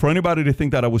 For anybody to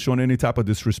think that I was showing any type of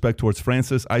disrespect towards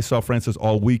Francis, I saw Francis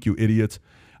all week, you idiots.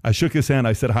 I shook his hand.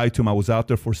 I said hi to him. I was out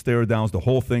there for stare downs, the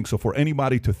whole thing. So for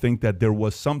anybody to think that there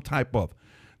was some type of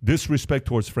disrespect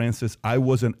towards Francis, I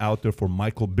wasn't out there for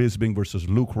Michael Bisping versus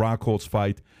Luke Rockhold's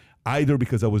fight, either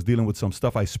because I was dealing with some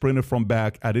stuff. I sprinted from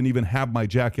back. I didn't even have my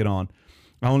jacket on.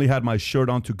 I only had my shirt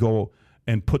on to go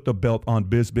and put the belt on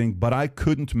Bisping, but I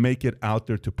couldn't make it out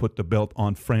there to put the belt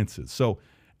on Francis. So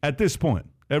at this point,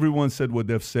 everyone said what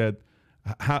they've said.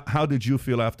 How did you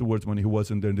feel afterwards when he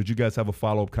wasn't there? Did you guys have a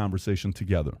follow-up conversation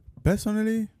together?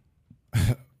 Personally,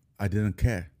 I didn't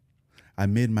care. I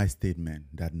made my statement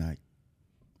that night.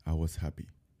 I was happy,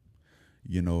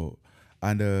 you know,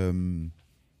 and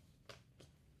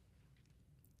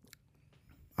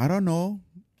I don't know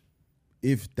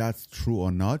if that's true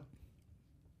or not.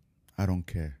 I don't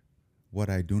care. What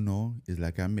I do know is,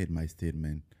 like, I made my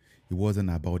statement. It wasn't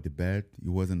about the belt. It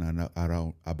wasn't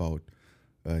around about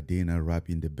Dana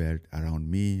wrapping the belt around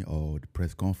me or the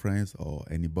press conference or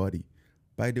anybody.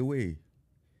 By the way,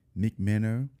 Nick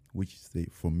Manor, which is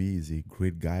for me is a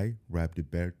great guy, wrapped the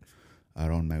belt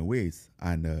around my waist,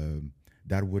 and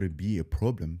that wouldn't be a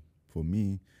problem for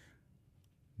me.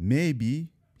 Maybe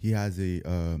he has a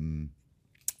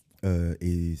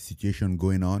situation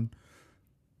going on.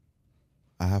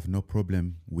 I have no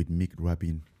problem with Mick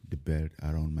wrapping the belt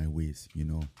around my waist. You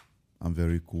know, I'm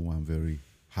very cool. I'm very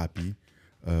happy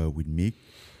with Mick.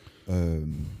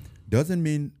 doesn't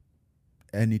mean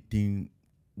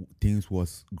things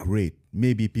was great.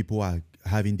 Maybe people are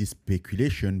having this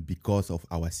speculation because of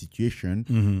our situation,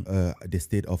 the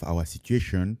state of our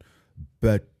situation,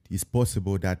 but it's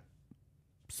possible that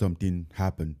something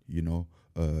happened,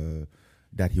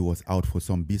 that he was out for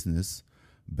some business,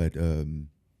 but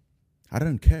I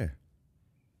don't care.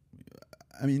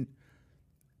 I mean,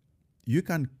 you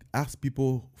can ask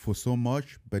people for so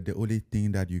much, but the only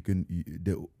thing that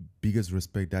the biggest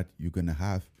respect that you're gonna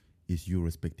have is you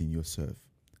respecting yourself,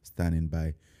 standing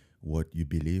by what you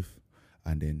believe,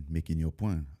 and then making your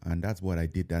point. And that's what I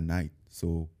did that night.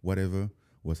 So whatever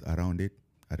was around it,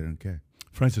 I didn't care.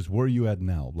 Francis, where are you at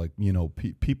now? Like,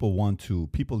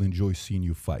 people enjoy seeing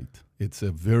you fight. It's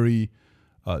a very,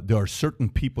 there are certain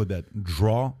people that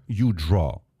draw,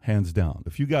 hands down.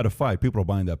 If you got to fight, people are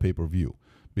buying that pay-per-view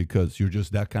because you're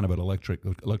just that kind of an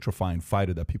electrifying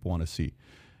fighter that people want to see.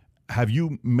 Have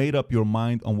you made up your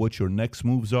mind on what your next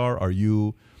moves are? Are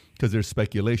you, because there's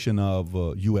speculation of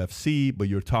UFC, but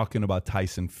you're talking about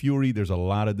Tyson Fury. There's a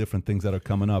lot of different things that are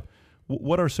coming up.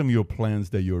 What are some of your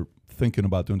plans that you're thinking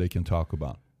about doing that you can talk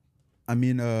about? I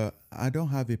mean, I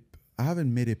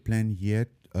haven't made a plan yet.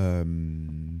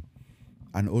 And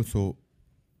also,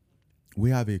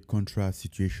 we have a contract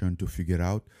situation to figure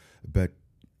out, but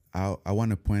I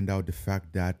want to point out the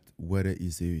fact that whether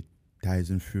it's a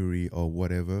Tyson Fury or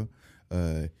whatever,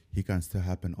 he can still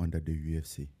happen under the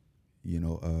UFC.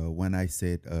 When I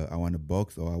said I want to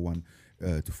box or I want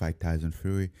to fight Tyson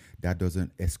Fury, that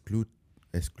doesn't exclude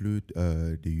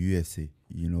the UFC.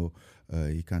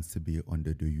 He can still be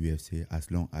under the UFC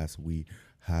as long as we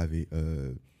have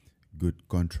a good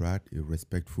contract, a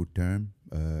respectful term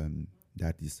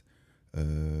that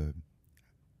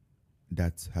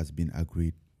has been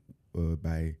agreed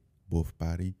by both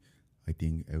parties. I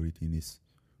think everything is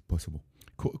possible.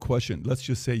 Question: let's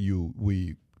just say you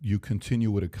continue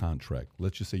with a contract.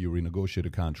 Let's just say you renegotiate a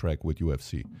contract with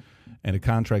UFC, and the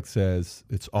contract says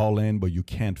it's all in, but you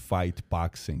can't fight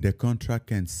boxing. The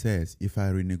contract says if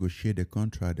I renegotiate the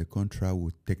contract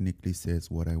will technically says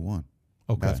what I want.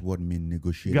 Okay, that's what means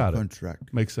negotiate Got a it.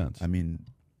 contract. Makes sense. I mean,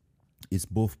 it's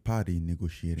both parties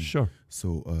negotiating. Sure.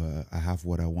 So I have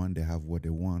what I want, they have what they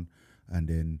want, and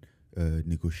then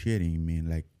negotiating mean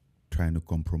like trying to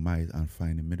compromise and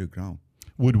find a middle ground.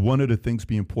 Would one of the things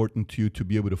be important to you to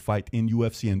be able to fight in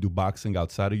UFC and do boxing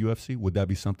outside of UFC? Would that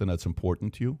be something that's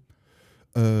important to you?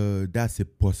 That's a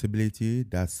possibility.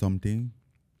 That's something.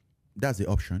 That's the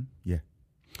option. Yeah.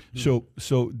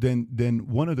 So then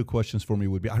one of the questions for me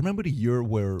would be: I remember the year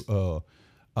where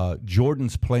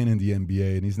Jordan's playing in the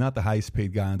NBA and he's not the highest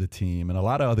paid guy on the team, and a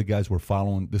lot of other guys were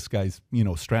following this guy's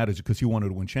strategy because he wanted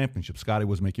to win championships. Scottie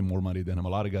was making more money than him. A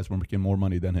lot of guys were making more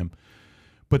money than him.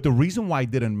 But the reason why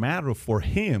it didn't matter for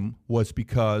him was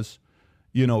because,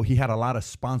 he had a lot of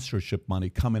sponsorship money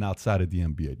coming outside of the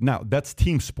NBA. Now, that's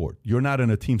team sport. You're not in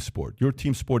a team sport. Your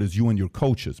team sport is you and your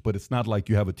coaches, but it's not like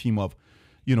you have a team of,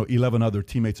 11 other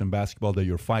teammates in basketball that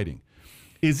you're fighting.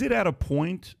 Is it at a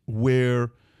point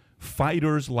where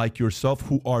fighters like yourself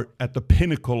who are at the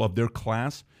pinnacle of their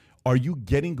class, are you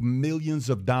getting millions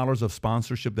of dollars of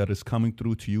sponsorship that is coming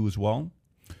through to you as well?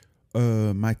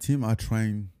 My team are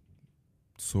trying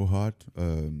so hard,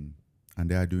 and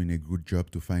they are doing a good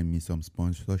job to find me some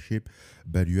sponsorship,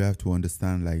 but you have to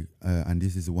understand, and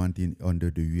this is one thing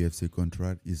under the UFC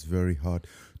contract, it's very hard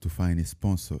to find a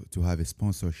sponsor, to have a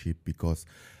sponsorship, because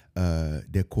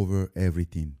they cover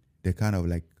everything. They kind of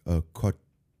cut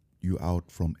you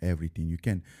out from everything. You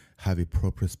can have a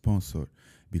proper sponsor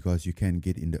because you can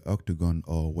get in the octagon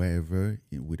or wherever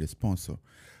with a sponsor.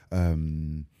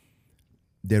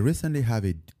 They recently have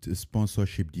a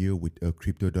sponsorship deal with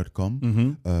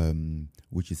Crypto.com,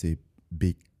 which is a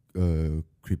big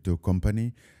crypto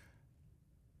company.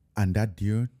 And that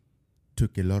deal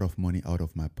took a lot of money out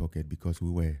of my pocket because we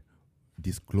were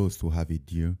this close to have a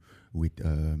deal with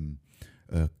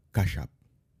Cash App.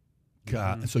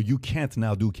 God, so you can't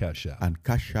now do Cash App. And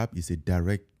Cash App is a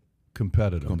direct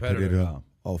competitor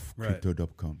of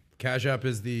Crypto.com. Cash App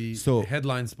is the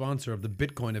headline sponsor of the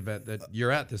Bitcoin event that you're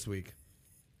at this week.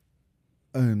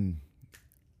 My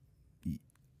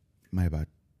bad.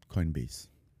 Coinbase.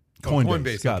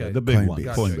 Coinbase, got okay. it. The big one.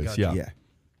 Gotcha, Coinbase, gotcha. yeah. Yeah.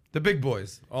 The big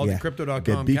boys. All the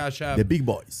Crypto.com, Cash App. The big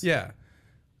boys. Yeah.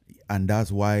 And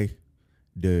that's why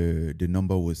the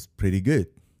number was pretty good.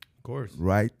 Of course.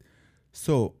 Right?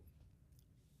 So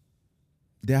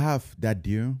they have that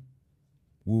deal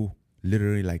who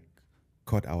literally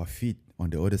cut our feet on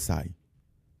the other side.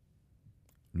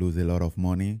 Lose a lot of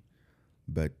money,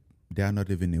 but they are not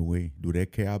even away. Do they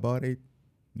care about it?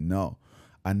 No.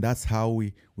 And that's how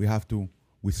we have to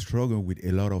we struggle with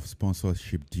a lot of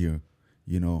sponsorship deal.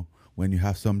 You know, when you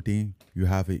have something, you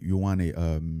want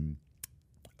a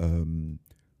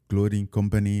clothing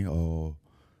company, or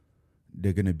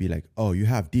they're gonna be like, oh, you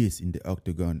have this in the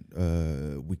octagon.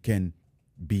 We can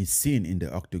be seen in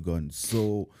the octagon.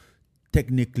 So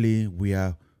technically, we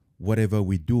are whatever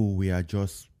we do, we are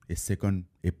just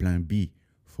a plan B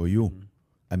for you. Mm-hmm.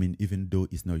 I mean, even though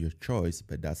it's not your choice,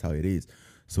 but that's how it is.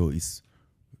 So it's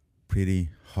pretty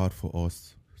hard for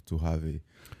us to have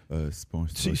a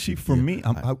sponsor. See, for me,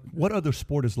 what other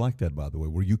sport is like that, by the way,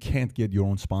 where you can't get your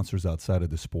own sponsors outside of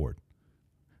the sport?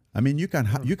 I mean, you can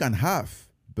have,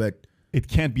 but it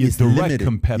can't be a it's direct limited.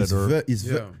 competitor.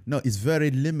 It's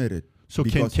very limited. So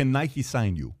can Nike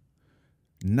sign you?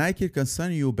 Nike can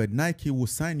sign you, but Nike will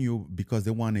sign you because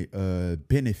they want a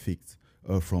benefit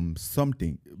from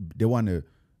something. They want a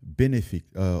benefit,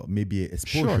 maybe a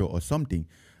exposure or something.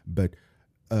 But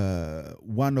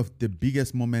one of the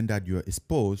biggest moments that you're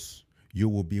exposed, you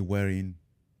will be wearing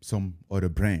some other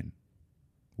brand,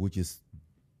 which is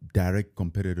direct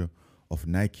competitor of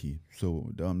Nike.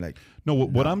 So I'm like, no.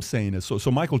 What I'm saying is,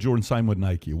 so Michael Jordan signed with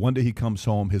Nike. One day he comes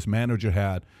home, his manager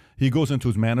he goes into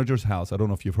his manager's house. I don't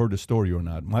know if you've heard the story or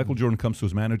not. Michael Jordan comes to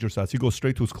his manager's house. He goes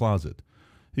straight to his closet.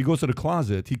 He goes to the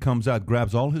closet. He comes out,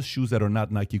 grabs all his shoes that are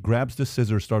not Nike, grabs the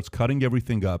scissors, starts cutting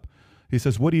everything up. He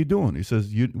says, "What are you doing?" He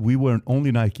says, "We wear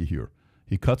only Nike here."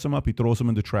 He cuts them up. He throws them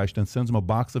in the trash, then sends him a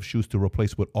box of shoes to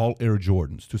replace with all Air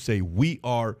Jordans to say, "We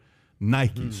are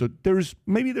Nike." So there's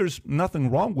nothing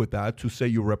wrong with that to say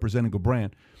you're representing a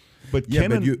brand. But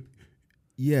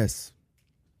yes,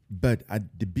 but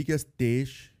at the biggest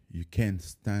stage, you can't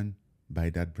stand by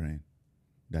that brand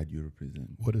that you represent.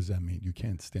 What does that mean? You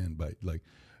can't stand by like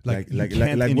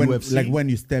when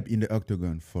you step in the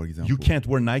octagon, for example. You can't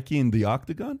wear Nike in the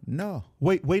octagon? No.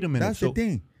 Wait a minute. That's the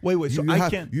thing. Wait. So I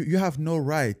can't. You have no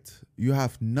right. You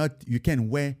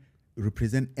can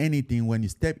represent anything when you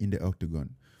step in the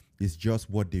octagon. It's just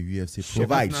what the UFC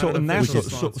provides. So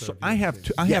I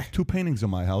have two paintings in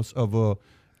my house of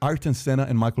Ayrton Senna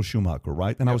and Michael Schumacher,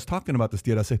 right? And I was talking about this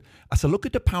the other day. I said, look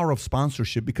at the power of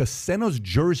sponsorship, because Senna's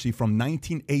jersey from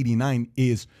 1989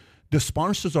 is the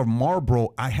sponsors are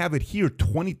Marlboro. I have it here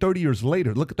 20, 30 years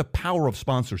later. Look at the power of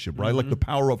sponsorship, right? Like the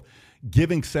power of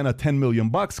giving Senna $10 million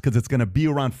because it's going to be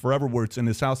around forever, where it's in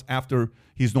his house after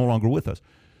he's no longer with us.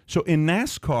 So in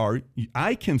NASCAR,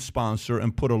 I can sponsor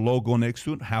and put a logo next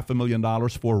to it,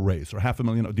 $500,000 for a race, or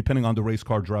 $500,000, depending on the race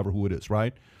car driver who it is,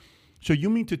 right? So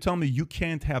you mean to tell me you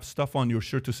can't have stuff on your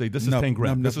shirt to say this is 10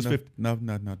 grand, this is 50? No.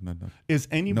 Is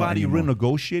anybody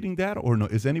renegotiating that, or no?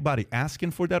 Is anybody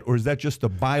asking for that, or is that just the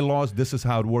bylaws? This is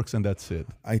how it works, and that's it.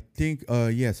 I think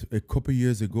yes, a couple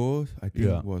years ago, I think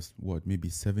it was maybe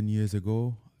 7 years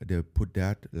ago, they put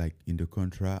that like in the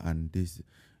contract, and this,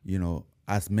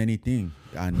 as many things,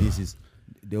 and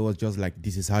there was just like,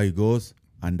 this is how it goes,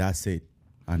 and that's it,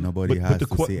 and nobody has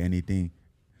to say anything.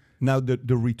 Now,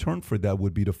 the return for that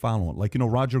would be the following. Like,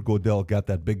 Roger Goodell got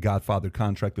that big Godfather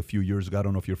contract a few years ago. I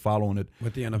don't know if you're following it.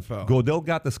 With the NFL. Goodell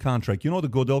got this contract. You know the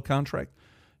Goodell contract?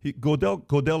 Roger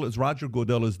Goodell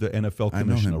is the NFL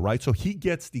commissioner, right? So he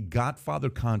gets the Godfather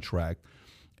contract,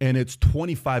 and it's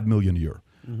 $25 million a year.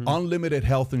 Unlimited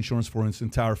health insurance for his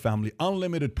entire family,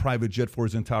 unlimited private jet for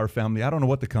his entire family. I don't know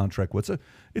what the contract was.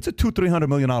 It's a $200-300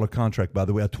 million contract, by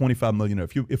the way, at $25 million.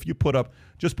 If you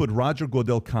just put Roger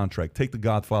Goodell contract, take the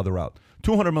Godfather out,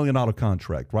 $200 million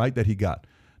contract, right, that he got.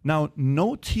 Now,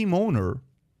 no team owner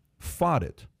fought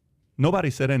it. Nobody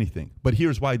said anything. But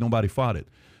here's why nobody fought it.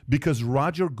 Because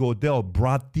Roger Goodell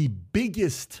brought the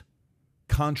biggest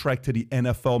contract to the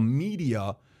NFL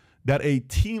media that a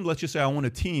team, let's just say I own a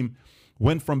team,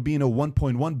 went from being a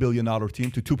 $1.1 billion team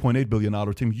to $2.8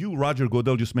 billion team. You, Roger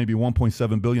Goodell, just maybe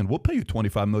 $1.7 billion. We'll pay you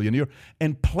 $25 million a year.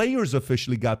 And players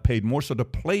officially got paid more, so the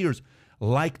players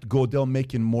liked Goodell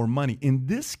making more money. In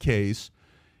this case,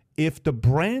 if the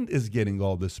brand is getting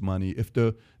all this money,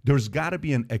 there's got to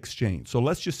be an exchange. So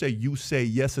let's just say you say,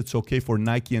 yes, it's okay for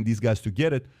Nike and these guys to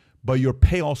get it, but your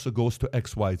pay also goes to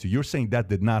XYZ. You're saying that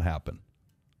did not happen?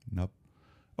 Nope.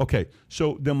 Okay,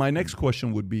 so then my next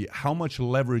question would be, how much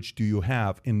leverage do you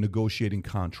have in negotiating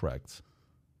contracts?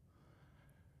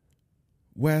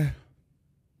 Well,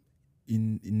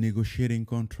 in negotiating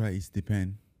contracts, it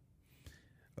depends.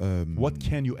 What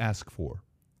can you ask for?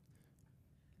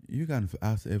 You can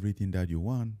ask everything that you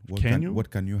want. What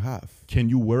can you have? Can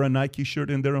you wear a Nike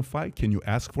shirt in there and fight? Can you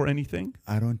ask for anything?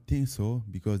 I don't think so,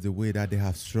 because the way that they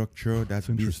have structured that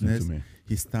business,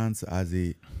 he stands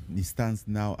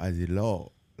now as a law.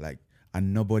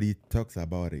 And nobody talks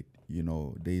about it.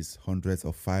 There's hundreds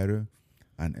of fighters,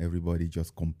 and everybody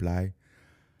just comply.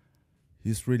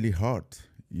 It's really hard.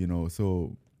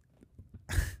 So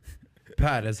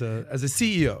Pat, as a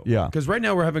CEO, Yeah. because right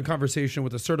now we're having a conversation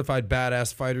with a certified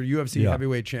badass fighter, UFC Yeah.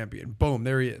 heavyweight champion. Boom,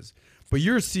 there he is. But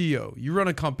you're a CEO. You run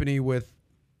a company with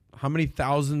how many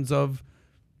thousands of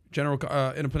general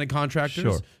independent contractors?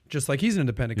 Sure. Just like he's an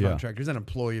independent Yeah. contractor. He's an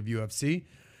employee of UFC.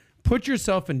 Put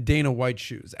yourself in Dana White's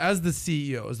shoes as the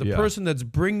CEO, as the Yeah. person that's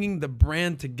bringing the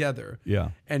brand together. Yeah.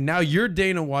 And now you're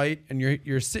Dana White, and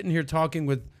you're sitting here talking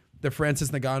with the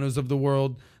Francis Ngannou's of the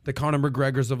world, the Conor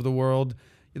McGregor's of the world,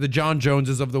 the John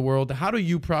Joneses of the world. How do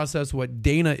you process what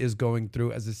Dana is going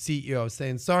through as a CEO,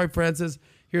 saying, sorry, Francis,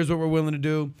 here's what we're willing to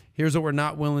do, here's what we're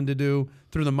not willing to do,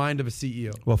 through the mind of a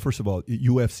CEO? Well, first of all,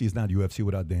 UFC is not UFC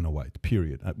without Dana White,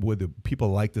 period. Whether people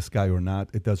like this guy or not,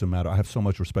 it doesn't matter. I have so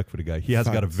much respect for the guy. He has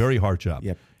got a Facts. very hard job,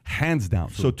 Yep. hands down.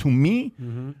 So to me,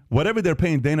 whatever they're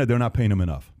paying Dana, they're not paying him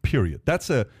enough, period. That's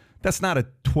not a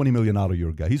 $20 million a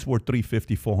year guy. He's worth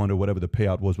 $350, $400, whatever the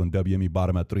payout was when WME bought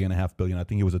him at $3.5 billion. I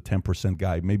think he was a 10%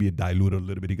 guy. Maybe it diluted a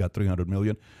little bit. He got $300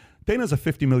 million. Dana's a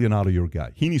 $50 million a year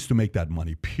guy. He needs to make that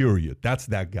money, period. That's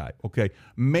that guy, okay?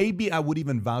 Maybe I would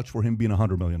even vouch for him being a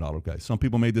 $100 million guy. Some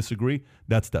people may disagree.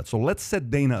 That's that. So let's set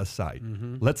Dana aside.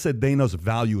 Let's set Dana's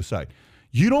value aside.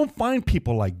 You don't find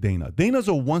people like Dana. Dana's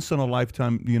a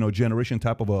once-in-a-lifetime, generation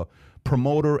type of a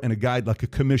promoter and a guy like a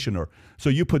commissioner. So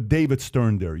you put David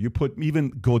Stern there. You put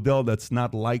even Godel that's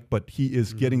not liked, but he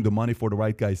is getting the money for the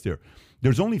right guys there.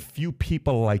 There's only few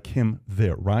people like him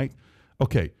there, right?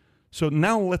 Okay, so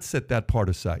now let's set that part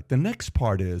aside. The next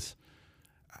part is,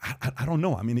 I don't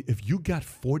know. I mean, if you got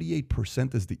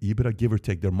 48% as the EBITDA, give or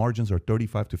take, their margins are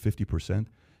 35 to 50%.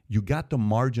 You got the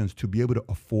margins to be able to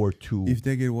afford to. if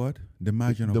they get what? The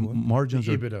margin the of what? margins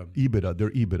The are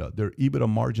EBITDA. Their EBITDA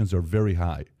margins are very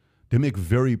high. They make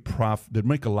They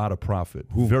make a lot of profit.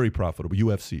 Very profitable.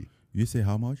 UFC. You say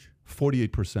how much?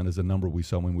 48% is the number we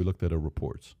saw when we looked at our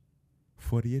reports.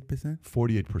 48%?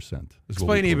 48% is Explain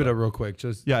what we pulled EBITDA up. real quick.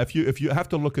 Just Yeah, if you have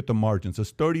to look at the margins,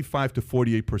 it's 35 to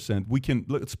 48%. We can.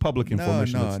 It's public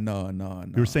information. No.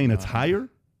 You're saying it's higher?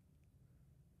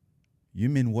 You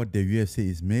mean what the UFC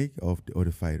is make or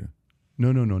the fighter?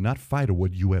 No, not fighter.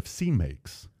 What UFC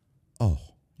makes. Oh,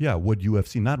 Yeah, what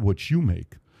UFC, not what you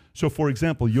make. So, for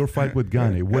example, your fight with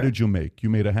Gane, what did you make? You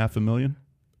made $500,000?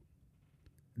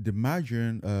 the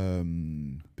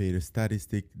margin, pay the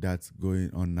statistic that's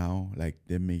going on now, like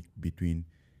they make between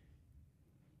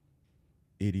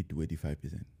 80 to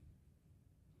 85%.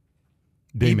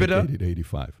 They make EBITDA? 80 to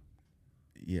 85.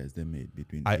 Yes, they made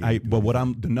between.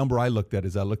 The number I looked at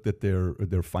is I looked at their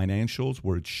financials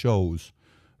where it shows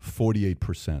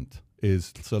 48%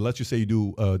 is. So let's just say you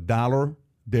do $1,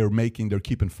 they're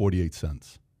keeping 48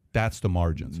 cents. That's the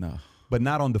margins. No. But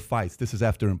not on the fights. This is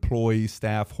after employees,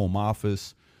 staff, home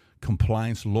office,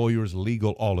 compliance, lawyers,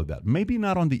 legal, all of that. Maybe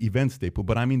not on the events they put,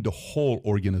 but I mean the whole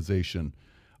organization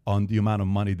on the amount of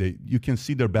money you can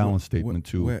see their balance statement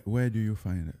too. Where do you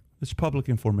find it? It's public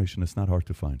information. It's not hard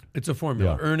to find. it's a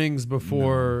formula. Yeah. Earnings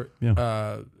before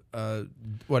Yeah.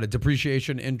 a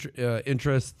depreciation,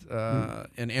 interest,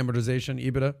 and amortization,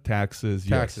 EBITDA. Taxes,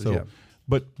 Taxes, yes. So, yeah.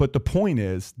 But the point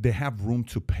is they have room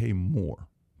to pay more.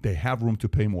 They have room to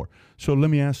pay more. So let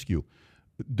me ask you,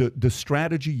 the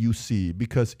strategy you see,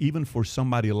 because even for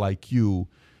somebody like you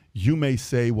may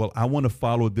say, well, I want to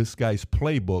follow this guy's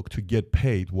playbook to get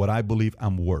paid what I believe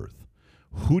I'm worth.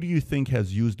 Who do you think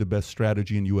has used the best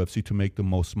strategy in UFC to make the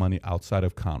most money outside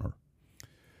of Conor?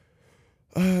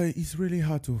 It's really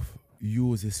hard to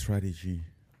use a strategy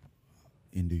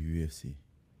in the UFC.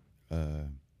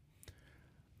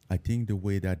 I think the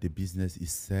way that the business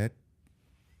is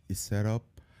set up,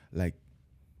 like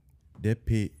they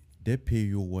pay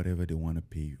you whatever they want to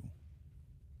pay you.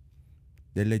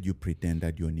 They let you pretend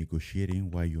that you're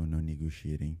negotiating while you're not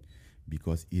negotiating,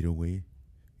 because either way,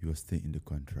 you're still in the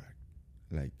contract.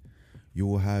 Like you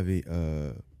will have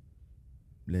a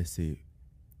let's say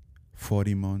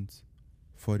 40 months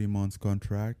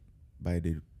contract.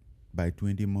 By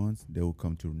 20 months they will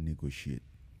come to negotiate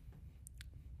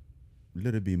a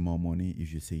little bit more money.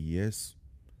 If you say yes,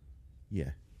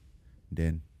 yeah,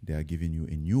 then they are giving you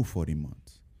a new 40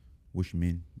 months, which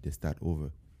means they start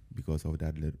over because of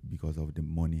the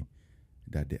money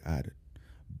that they added.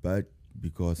 But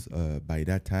because by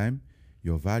that time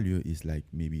your value is like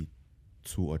maybe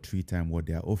 2 or 3 times what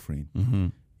they are offering,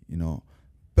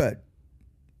 but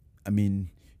I mean,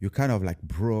 you're kind of like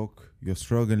broke, you're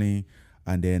struggling,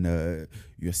 and then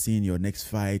you're seeing your next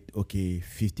fight, okay,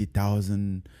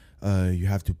 50,000, you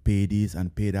have to pay this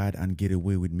and pay that and get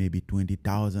away with maybe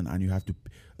 20,000, and you have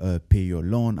to pay your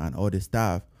loan and all the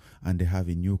stuff, and they have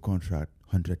a new contract,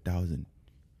 100,000.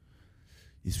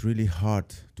 it's really hard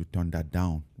to turn that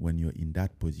down when you're in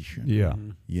that position. Yeah.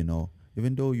 You know,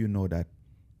 even though you know that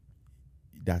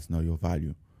that's not your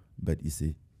value, but it's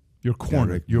a You're cornered.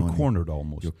 direct You're money. cornered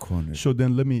almost. You're cornered. So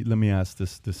then let me ask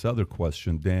this other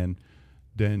question. Then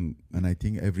And I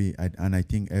think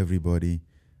everybody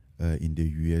in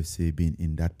the UFC being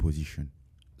in that position,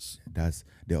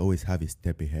 they always have a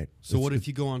step ahead. So what if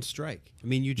you go on strike? I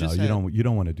mean, you no, just you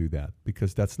don't want to do that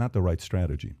because that's not the right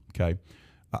strategy. Okay,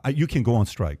 you can go on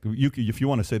strike. If you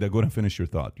want to say that, go ahead and finish your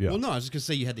thought. Yeah. Well, no, I was just gonna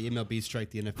say you had the MLB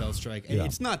strike, the NFL strike. Yeah.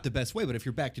 It's not the best way, but if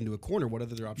you're backed into a corner, what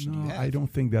other option do you No, have? I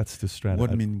don't think that's the strategy. What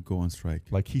do you mean go on strike?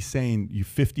 Like he's saying,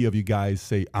 50 of you guys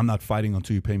say, "I'm not fighting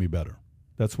until you pay me better."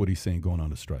 That's what he's saying, going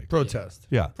on a strike. Protest.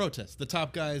 Yeah. Protest. The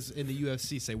top guys in the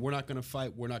UFC say we're not going to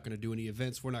fight. We're not going to do any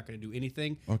events. We're not going to do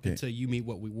anything until you meet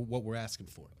what we're asking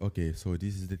for. Okay, so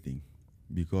this is the thing.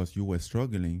 Because you were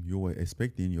struggling, you were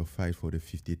expecting your fight for the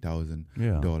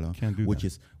 $50,000, can't do which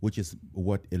that. is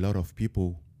what a lot of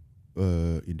people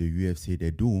in the UFC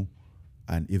they do,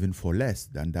 and even for less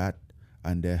than that,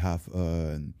 and they have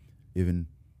even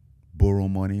borrow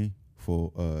money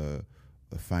for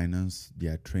finance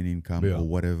their training camp Yeah. or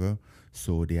whatever.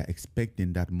 So they are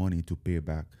expecting that money to pay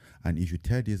back. And if you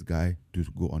tell this guy to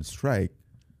go on strike,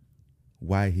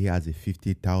 why he has a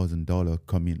 $50,000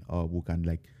 coming up who can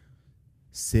like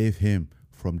save him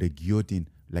from the guillotine,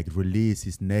 like release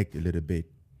his neck a little bit.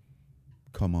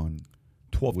 Come on.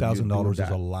 $12,000 is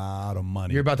that? a lot of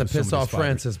money. You're about to piss somebody's off fighter.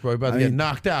 Francis, bro. You're about to I get mean,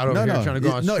 knocked out over here trying to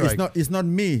go on strike. it's not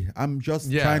me. I'm just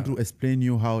Yeah. trying to explain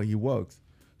you how he works.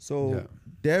 So Yeah.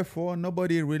 therefore,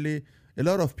 nobody really. A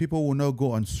lot of people will not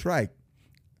go on strike,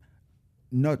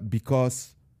 not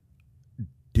because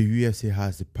the UFC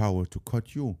has the power to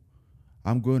cut you.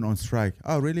 I'm going on strike.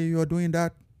 Oh, really? You're doing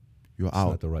that? You're It's out.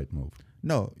 not the right move.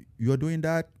 No, you're doing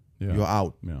that. Yeah. You're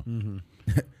out. Yeah.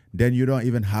 Then you don't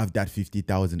even have that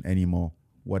 50,000 anymore.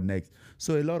 What next?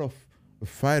 So a lot of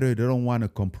fighters, they don't want to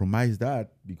compromise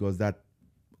that because that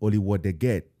only what they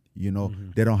get. You know,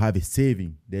 they don't have a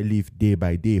saving. They live day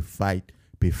by day, fight,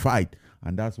 pay fight,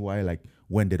 and that's why like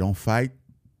when they don't fight,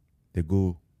 they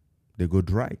go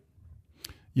dry.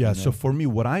 Yeah, so for me,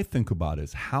 what I think about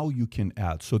is how you can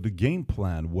add. So the game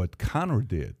plan, what Conor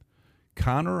did,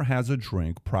 Conor has a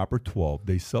drink, Proper 12.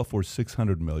 They sell for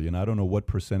 $600 million. I don't know what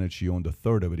percentage he owned, a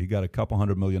third of it. He got a couple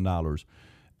 $100 million.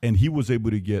 And he was able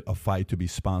to get a fight to be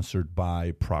sponsored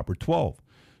by Proper 12.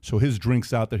 So his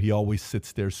drink's out there. He always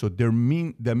sits there. So that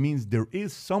means there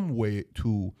is some way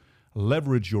to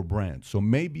leverage your brand. So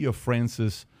maybe a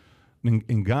Francis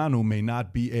Ngannou may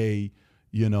not be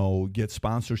get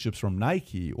sponsorships from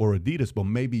Nike or Adidas, but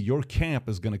maybe your camp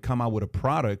is going to come out with a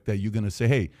product that you're going to say,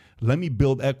 hey, let me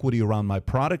build equity around my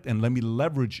product and let me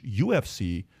leverage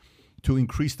UFC to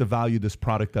increase the value of this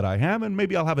product that I have, and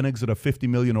maybe I'll have an exit of $50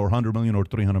 million or $100 million or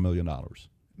 $300 million.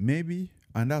 Maybe,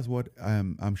 and that's what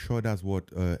I'm sure that's what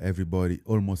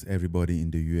almost everybody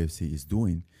in the UFC is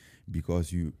doing,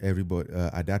 because everybody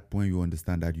at that point you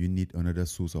understand that you need another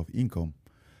source of income.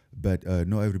 But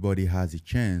not everybody has a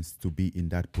chance to be in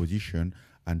that position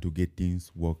and to get things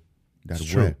work that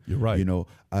It's way. true. You're right. You know,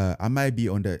 I might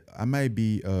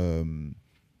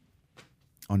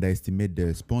underestimate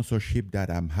the sponsorship that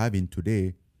I'm having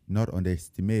today. Not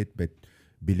underestimate, but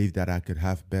believe that I could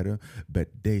have better. But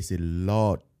there's a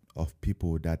lot of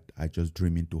people that are just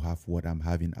dreaming to have what I'm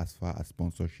having as far as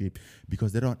sponsorship,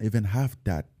 because they don't even have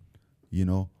that. You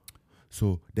know,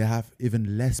 so they have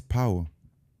even less power.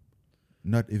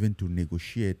 Not even to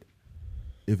negotiate,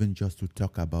 even just to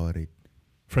talk about it.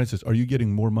 Francis, are you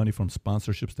getting more money from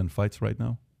sponsorships than fights right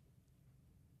now?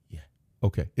 Yeah.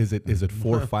 Okay. Is it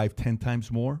 4, 5, 10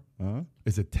 times more? Huh?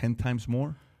 Is it 10 times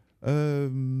more? Not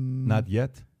Not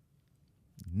yet?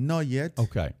 not yet.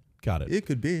 Okay. Got it. It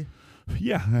could be.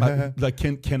 Yeah. Like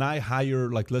can I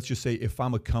hire, like let's just say if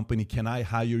I'm a company, can I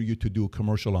hire you to do a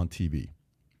commercial on TV?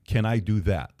 Can I do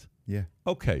that? Yeah.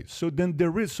 Okay, so then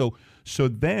there is so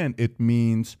then that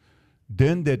means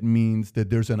that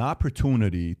there's an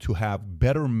opportunity to have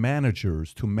better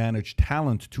managers to manage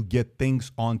talent to get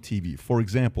things on TV. For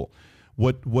example,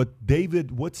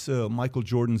 what's Michael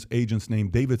Jordan's agent's name?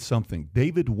 David something.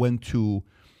 David went to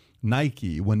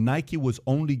Nike when Nike was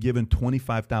only giving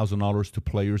 $25,000 to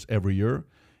players every year.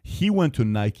 He went to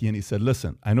Nike and he said,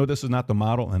 "Listen, I know this is not the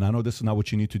model, and I know this is not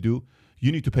what you need to do.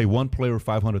 You need to pay one player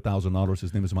 $500,000.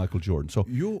 His name is Michael Jordan." So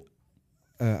You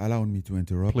allow me to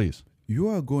interrupt. please. You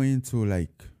are going to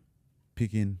like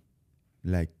picking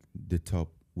like the top,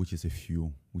 which is a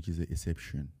few, which is an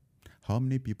exception. How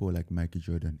many people like Michael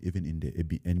Jordan, even in the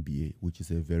NBA, which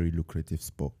is a very lucrative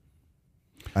sport?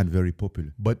 and very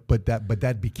popular. But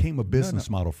that became a business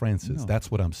model, Francis. No.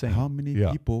 That's what I'm saying. How many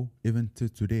people, even to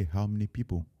today, how many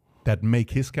people? That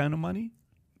make his kind of money?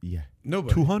 Yeah.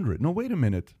 Nobody. 200. No, wait a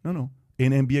minute. No.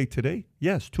 In NBA today,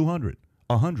 yes, 200,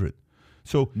 100.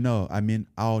 So No, I mean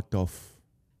out of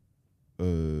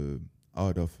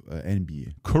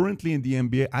NBA. currently in the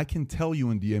NBA, I can tell you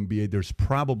in the NBA, there's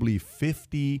probably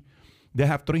 50. They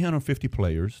have 350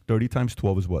 players. 30 times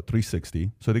 12 is what?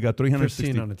 360. So they got 360.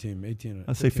 15 on a team, 18.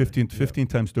 Let's say 15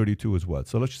 times 32 is what?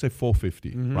 So let's just say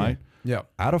 450, right? Yeah.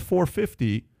 Out of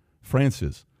 450,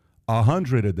 Francis,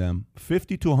 100 of them,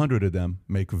 50 to 100 of them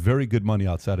make very good money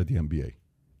outside of the NBA.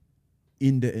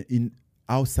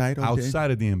 Outside of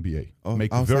Outside of the NBA, Oh,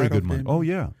 make outside very of good the money. NBA? Oh,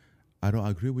 yeah. I don't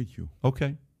agree with you.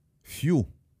 Okay. Few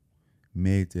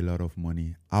made a lot of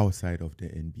money outside of the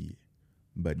NBA,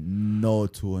 but no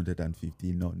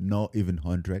 250, not even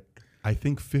 100. I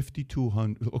think 50 to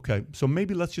 100. Okay. So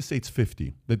maybe let's just say it's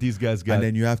 50 that these guys got. And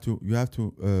then you have to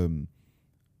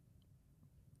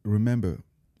remember,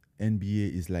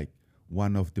 NBA is like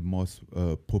one of the most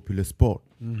popular sport.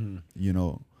 You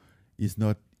know, it's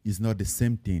not the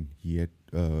same thing here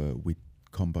with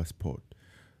combat sport.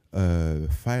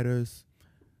 Fighters,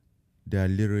 they are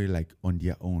literally like on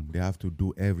their own. They have to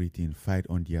do everything, fight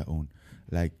on their own.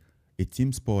 Like a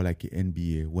team sport like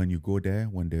NBA, when you go there,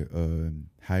 when they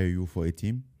hire you for a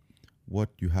team, what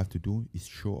you have to do is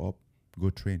show up, go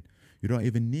train. You don't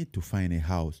even need to find a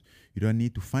house. You don't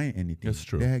need to find anything. That's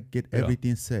true. They get Yeah.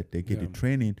 everything set. They get the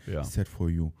training Yeah. set for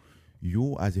you.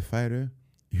 You as a fighter,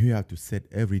 you have to set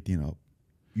everything up.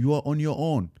 You are on your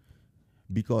own.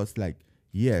 Because like,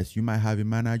 yes, you might have a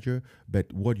manager,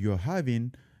 but what you're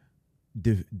having,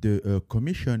 the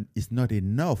commission is not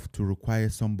enough to require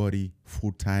somebody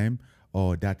full time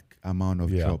or that amount of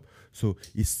Yeah. job. So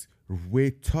it's way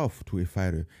tough to a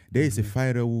fighter. There is a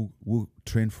fighter who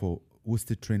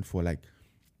still train for like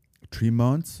 3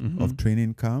 months of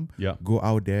training camp. Yeah. Go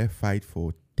out there, fight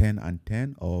for 10 and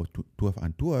 10 or 12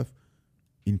 and 12.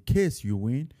 In case you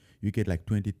win, you get like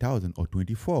 20,000 or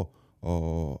 24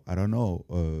 or I don't know,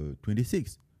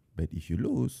 26. But if you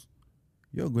lose,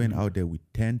 you're going out there with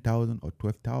 10,000 or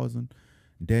 12,000.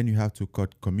 Then you have to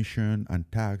cut commission and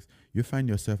tax. You find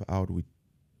yourself out with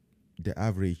the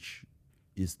average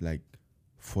is like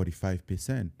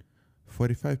 45%.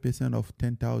 45% of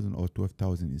 10,000 or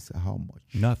 12,000 is how much?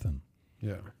 Yeah. Nothing.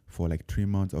 For like 3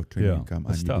 months of training Yeah, camp,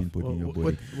 that's and tough. you've been putting your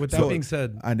body. With that being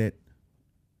said, and then,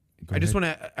 go I just ahead.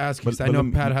 want to ask you, But- 'cause I but know let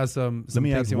me- Pat has some Let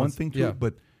me things add he one wants- thing to yeah. it,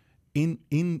 but in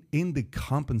the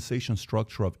compensation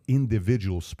structure of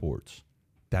individual sports,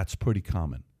 that's pretty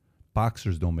common.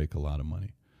 Boxers don't make a lot of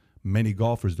money. Many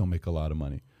golfers don't make a lot of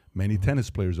money. Many tennis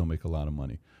players don't make a lot of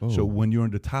money. So when you're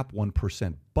in the top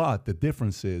 1%, but the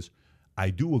difference is, I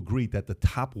do agree that the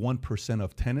top 1%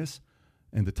 of tennis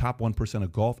and the top 1%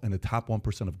 of golf and the top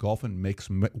 1% of golfing makes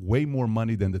way more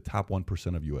money than the top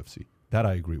 1% of UFC. That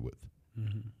I agree with.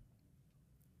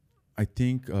 I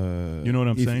think You know what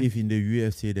I'm saying? If in the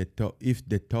UFC if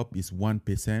the top is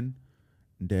 1%,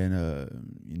 then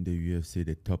in the UFC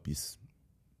the top is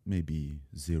maybe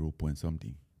 0 point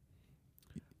something.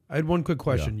 I had one quick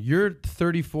question. You're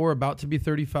 34, about to be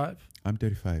 35? I'm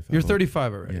 35. You're about-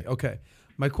 35 already. Yeah. Okay.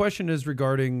 My question is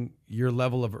regarding your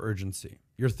level of urgency.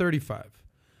 You're 35.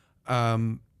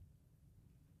 I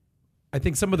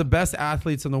think some of the best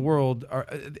athletes in the world are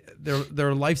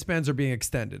their lifespans are being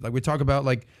extended. Like we talk about,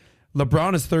 like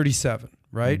LeBron is 37,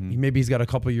 right? Maybe he's got a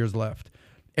couple years left.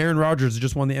 Aaron Rodgers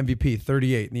just won the MVP,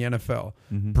 38 in the NFL.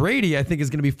 Brady, I think, is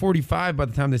going to be 45 by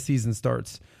the time the season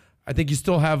starts. I think you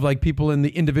still have like people in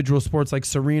the individual sports like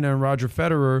Serena and Roger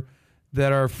Federer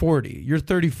that are 40. You're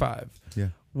 35. Yeah.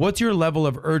 What's your level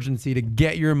of urgency to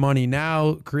get your money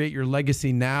now, create your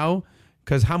legacy now?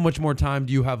 Because how much more time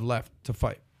do you have left to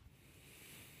fight?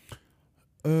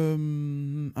 I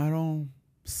don't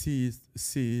see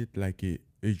it like a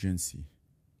agency.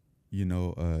 You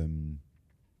know,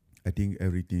 I think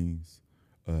everything's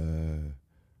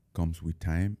comes with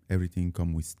time. Everything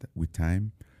comes with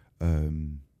time.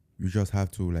 You just have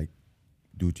to like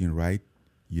do it right.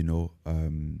 You know,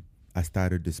 I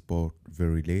started the sport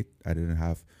very late. I didn't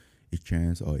have a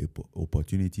chance or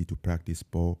opportunity to practice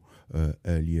sport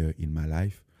earlier in my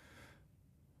life.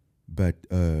 But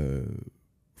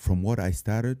from what I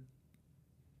started,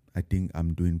 I think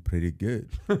I'm doing pretty good.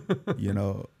 You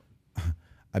know,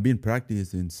 I've been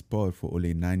practicing sport for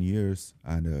only 9 years,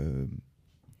 and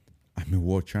I'm a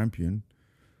world champion.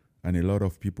 And a lot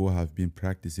of people have been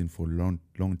practicing for a long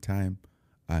time,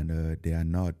 and they are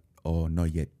not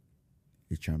yet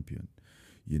a champion.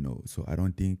 You know, so I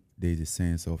don't think there is a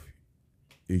sense of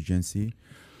urgency.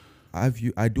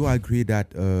 I do agree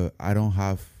that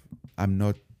I'm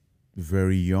not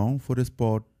very young for the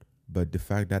sport, but the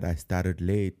fact that I started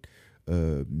late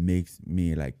makes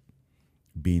me like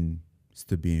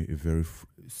to be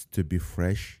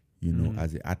fresh,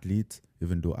 as an athlete.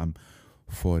 Even though I'm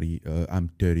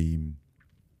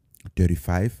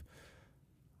 35.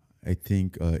 I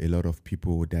think a lot of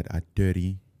people that are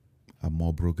 30 are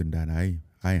more broken than I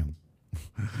am.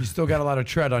 You still got a lot of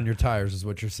tread on your tires, is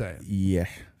what you're saying. Yeah,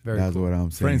 Very that's cool. what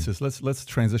I'm saying. Francis, let's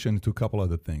transition into a couple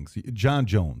other things. John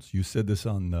Jones, you said this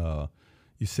on.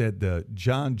 You said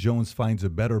John Jones finds a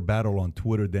better battle on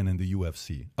Twitter than in the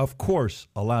UFC. Of course,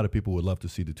 a lot of people would love to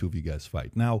see the two of you guys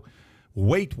fight. Now,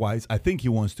 weight-wise, I think he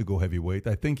wants to go heavyweight.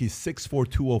 I think he's 6'4",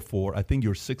 204. I think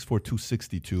you're 6'4",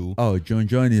 262. Oh,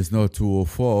 John is not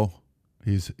 204.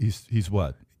 He's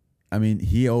what? I mean,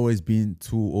 he always been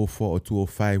 204 or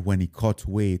 205 when he cut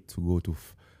weight to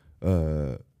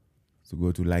go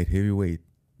to light heavyweight.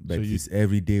 But So his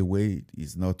everyday weight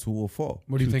is not 204.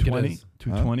 What do you think it is?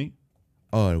 220?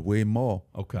 Oh, way more.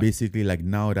 Okay. Basically, like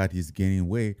now that he's gaining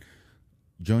weight,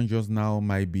 John Jones now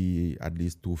might be at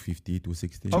least 250,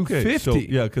 260. Okay, so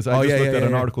 250? yeah, because I just looked at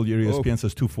an article here. Oh. ESPN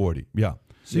says 240. Yeah.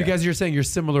 So you guys, you're saying you're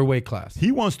similar weight class.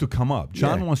 He wants to come up.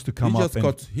 John Yeah. wants to come up.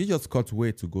 He just cut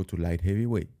weight to go to light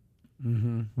heavyweight.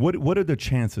 What are the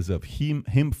chances of him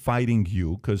fighting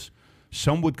you? Because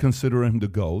some would consider him the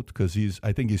GOAT because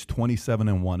I think he's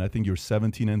 27-1. I think you're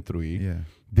 17-3. Yeah.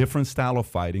 Different style of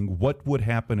fighting. What would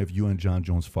happen if you and John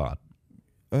Jones fought?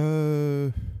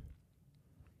 I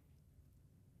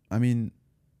mean,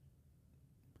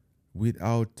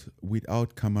 without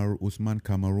Usman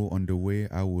Kamaru on the way,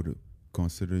 I would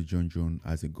consider John Jones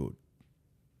as a GOAT.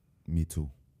 Me too.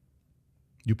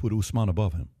 You put Usman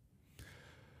above him.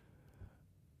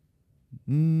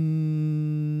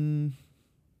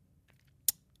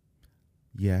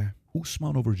 Yeah.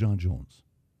 Usman over John Jones.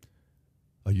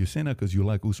 Are you saying that because you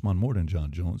like Usman more than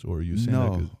John Jones, or are you saying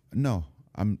that 'cause- No.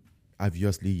 I'm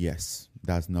obviously yes.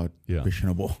 That's not Yeah.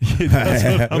 questionable. That's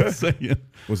what I'm saying.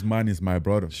 Usman is my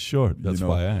brother. Sure, that's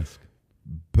why I ask.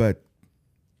 But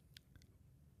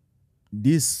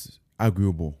this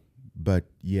arguable. But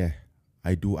yeah,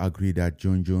 I do agree that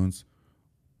John Jones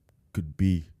could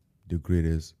be the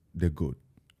greatest, the GOAT.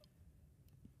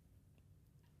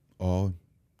 Or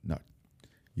not,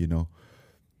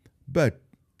 But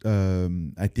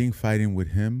I think fighting with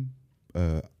him,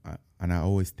 and I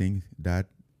always think that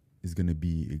is going to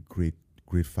be a great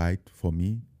fight for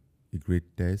me, a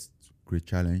great test, great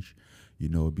challenge,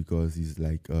 because he's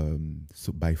like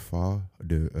so by far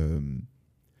the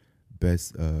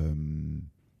best,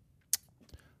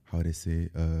 how they say,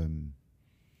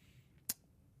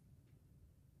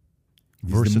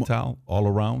 Versatile, all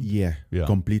around. yeah, Yeah.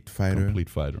 complete fighter. Complete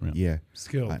fighter. Yeah. Yeah.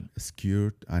 Skilled. And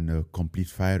skilled and a complete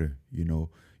fighter. You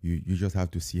just have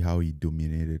to see how he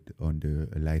dominated on the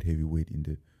light heavyweight in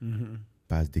the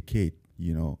past decade.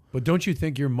 But don't you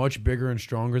think you're much bigger and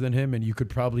stronger than him, and you could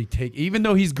probably take, even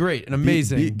though he's great and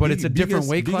amazing, but it's a different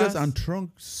weight class? Biggest and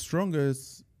stronger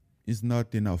is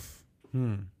not enough.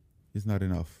 It's not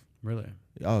enough. Really?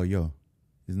 Oh,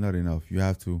 it's not enough. You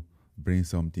have to bring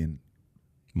something,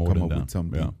 More come than up that. with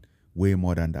something Yeah. way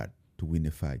more than that to win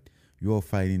a fight. You're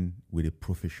fighting with a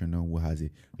professional who has a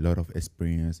lot of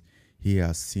experience. He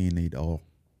has seen it all.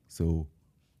 So,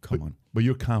 come on. But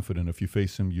you're confident if you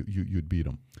face him, you'd beat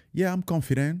him. Yeah, I'm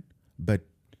confident, but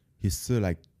he's still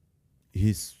a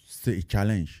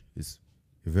challenge. It's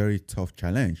a very tough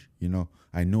challenge.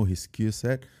 I know his skill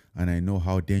set and I know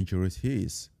how dangerous he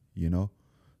is.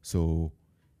 So,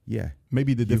 yeah.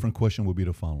 Maybe the different question would be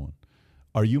the following.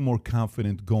 Are you more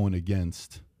confident going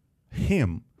against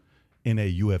him in a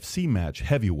UFC match,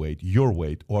 heavyweight, your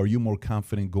weight, or are you more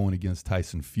confident going against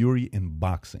Tyson Fury in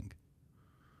boxing?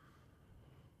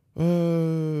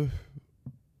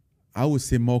 I would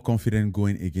say more confident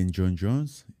going against John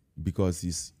Jones because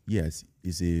it's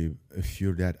a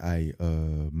field that I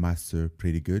master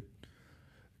pretty good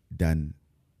than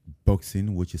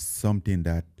boxing, which is something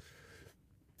that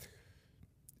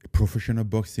professional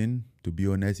boxing, to be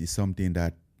honest, is something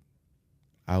that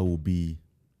I will be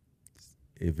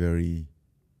a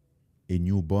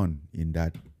newborn in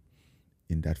that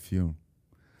field.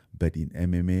 But in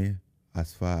MMA,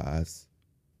 as far as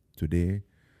today,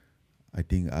 I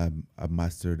think I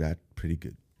mastered that pretty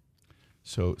good.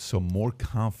 So more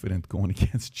confident going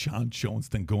against John Jones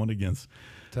than going against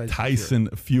Tyson Tyson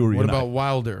Fury. What And about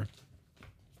Wilder?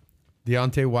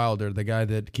 Deontay Wilder, the guy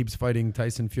that keeps fighting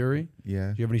Tyson Fury.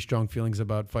 Yeah. Do you have any strong feelings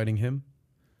about fighting him?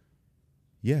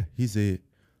 Yeah,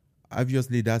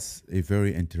 obviously that's a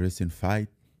very interesting fight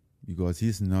because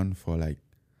he's known for like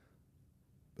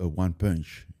one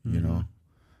punch, you know.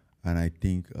 And I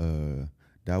think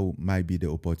might be the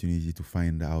opportunity to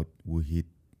find out who hit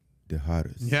the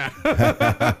hardest. Yeah.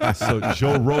 So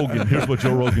Joe Rogan, here's what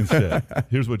Joe Rogan said.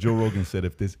 Here's what Joe Rogan said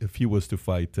if he was to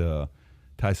fight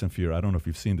Tyson Fury. I don't know if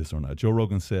you've seen this or not. Joe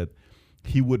Rogan said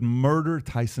he would murder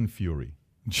Tyson Fury.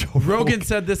 Rogan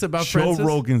said this about Francis? Joe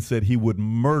Rogan said he would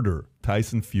murder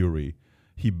Tyson Fury.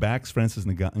 He backs Francis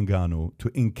Ngannou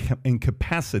to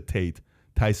incapacitate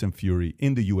Tyson Fury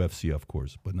in the UFC, of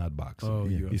course, but not boxing. Oh,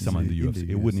 Yeah. He's someone in the UFC.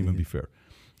 It wouldn't even be fair.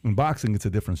 In boxing, it's a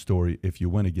different story if you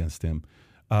win against him.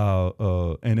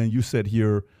 And then you said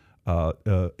here,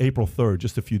 April 3rd,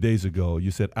 just a few days ago, you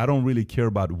said, I don't really care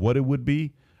about what it would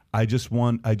be. I just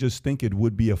think it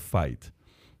would be a fight.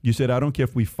 You said, I don't care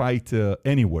if we fight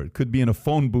anywhere. It could be in a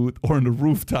phone booth or in the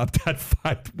rooftop. That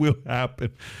fight will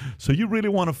happen. So you really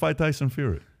want to fight Tyson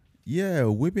Fury? Yeah,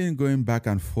 we've been going back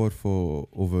and forth for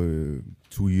over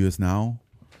 2 years now.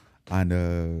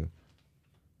 And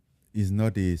it's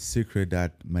not a secret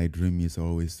that my dream is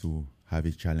always to have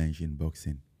a challenge in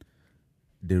boxing.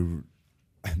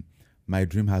 My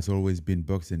dream has always been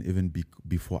boxing, even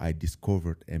before I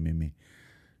discovered MMA,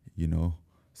 you know.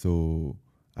 So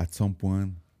at some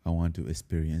point, I want to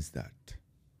experience that,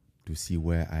 to see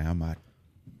where I am at.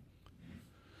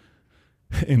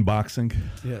 In boxing?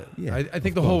 Yeah, I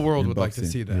think the of whole course, world in would like to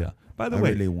boxing. see that. Yeah. By the I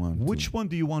way, really want which to. one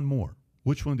do you want more?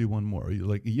 Which one do you want more? Are you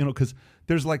like, you know, because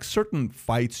there's like certain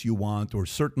fights you want or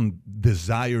certain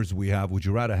desires we have. Would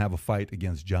you rather have a fight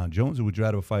against John Jones or would you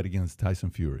rather have a fight against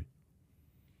Tyson Fury?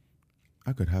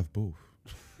 I could have both.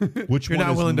 Which You're one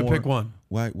not is willing to more- pick one.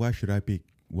 Why should I pick?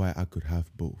 Why I could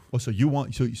have both? Oh, so you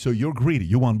want so you're greedy.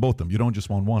 You want both of them. You don't just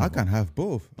want one. I of them. can have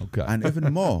both. Okay. And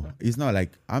even more. It's not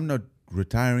like I'm not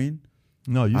retiring.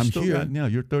 No, you I'm still here. got. Yeah,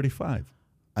 you're 35.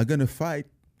 I'm gonna fight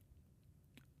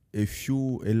a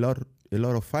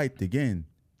lot of fight again,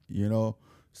 you know.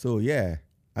 So yeah,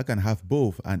 I can have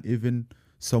both, and even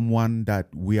someone that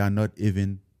we are not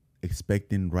even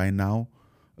expecting right now,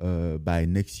 by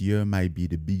next year might be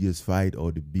the biggest fight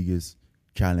or the biggest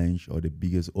challenge or the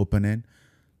biggest opponent.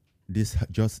 That's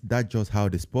just how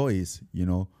the sport is, you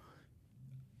know.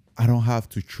 I don't have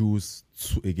to choose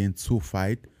two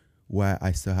fight where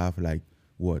I still have like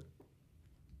what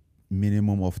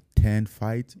minimum of 10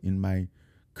 fights in my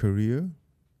career,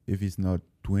 if it's not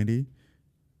 20.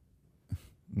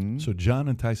 So John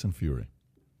and Tyson Fury.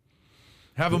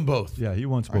 Have them both. Yeah, he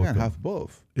wants I both. can of them. have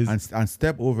both. Is- And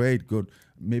step over it,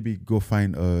 maybe go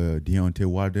find Deontay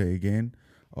Wilder again.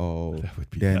 Or That would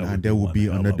be- then that would and be there will one be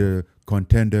hell of another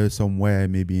contender somewhere,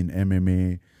 maybe in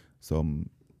MMA, some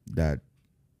that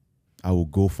I will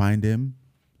go find them,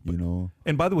 you know.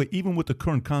 And by the way, even with the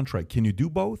current contract, can you do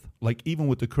both? Like even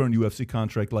with the current UFC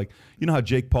contract, like you know how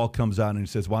Jake Paul comes out and he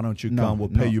says, "Why don't you No, come? We'll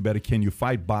pay no. you better." Can you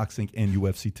fight boxing and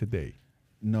UFC today?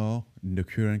 No, in the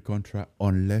current contract,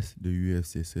 unless the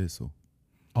UFC says so.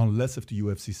 Unless if the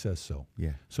UFC says so.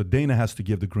 Yeah, So Dana has to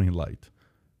give the green light.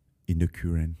 in the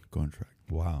current contract.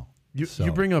 Wow. You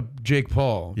So- bring up Jake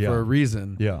Paul Yeah. for a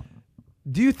reason. Yeah.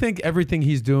 Do you think everything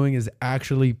he's doing is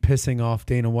actually pissing off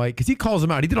Dana White? Because he calls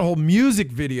him out. He did a whole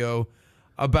music video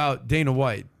about Dana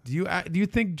White. Do you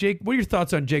think Jake? What are your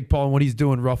thoughts on Jake Paul and what he's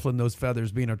doing, ruffling those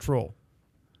feathers, being a troll,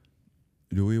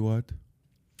 Do we what?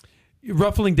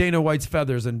 ruffling Dana White's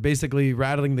feathers, and basically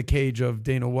rattling the cage of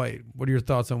Dana White? What are your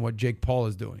thoughts on what Jake Paul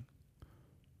is doing?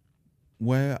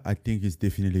 Well, I think it's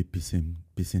definitely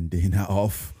pissing Dana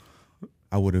off.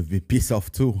 I would have been pissed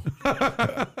off too.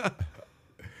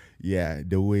 Yeah,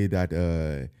 the way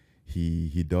that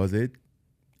he does it,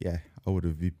 yeah, I would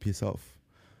have been pissed off.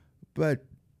 But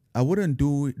I wouldn't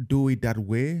do it that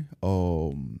way,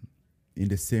 in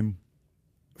the same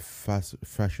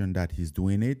fashion that he's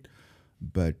doing it.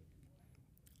 But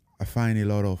I find a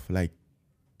lot of like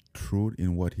truth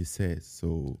in what he says.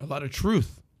 So A lot of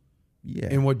truth yeah,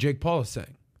 in what Jake Paul is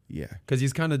saying, yeah. because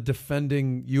he's kind of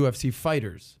defending UFC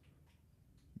fighters.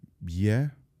 Yeah.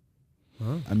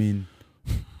 Huh? I mean,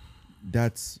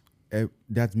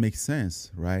 that makes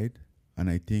sense, right? And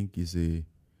I think is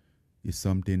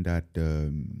something that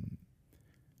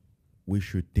we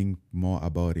should think more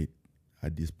about it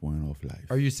at this point of life.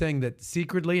 Are you saying that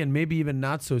secretly, and maybe even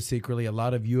not so secretly, a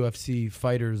lot of UFC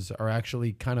fighters are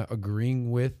actually kind of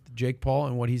agreeing with Jake Paul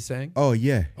and what he's saying? Oh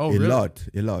yeah, Oh, a really?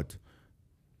 lot.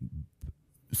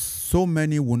 So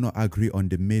many will not agree on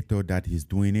the method that he's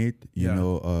doing it. You Yeah.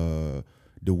 know,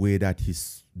 the way that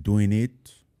he's doing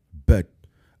it, but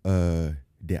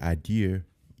the idea,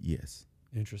 yes.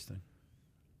 Interesting.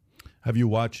 Have you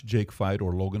watched Jake fight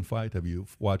or Logan fight? Have you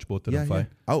watched both of them fight?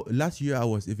 Last year I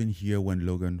was even here when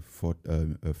Logan fought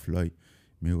Floyd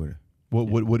Mayweather.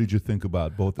 What did you think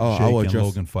about both Oh, I Jake was and just-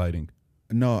 Logan fighting?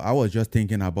 No, I was just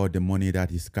thinking about the money that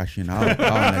he's cashing out.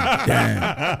 I'm like,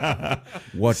 damn,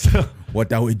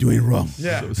 what are we doing wrong?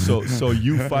 Yeah. So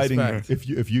you fighting Respect.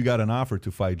 if you got an offer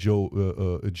to fight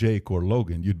Jake or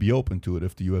Logan, you'd be open to it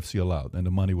if the UFC allowed and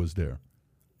the money was there.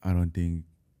 I don't think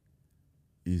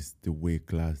it's the weight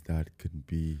class that could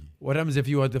be. What happens if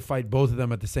you had to fight both of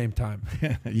them at the same time?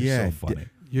 You're Yeah, so funny.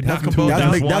 You'd knock them both That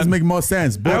down. make- That make more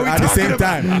sense. Both at the same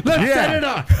time. Let's yeah. set it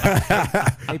up.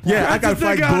 Yeah, I can Francis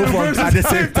fight Ngannou both of them versus at the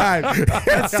same time.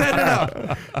 Let's set it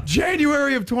up.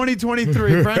 January of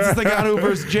 2023. Francis Ngannou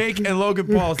versus Jake and Logan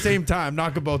Paul, same time.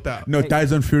 Knock them both out. No,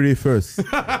 Tyson Fury first.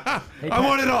 I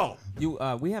want it all.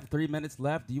 We have 3 minutes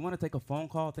left. Do you want to take a phone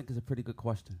call? I think it's a pretty good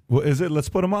question. Well, is it? Let's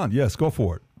put him on. Yes, go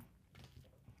for it.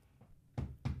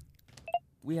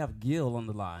 We have Gil on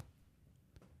the line.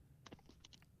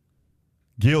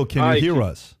 Gil, can Hi, you hear can-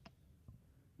 us?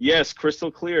 Yes,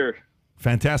 crystal clear.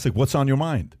 Fantastic. What's on your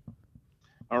mind?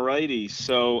 Alrighty.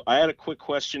 So I had a quick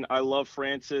question. I love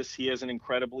Francis. He has an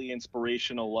incredibly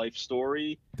inspirational life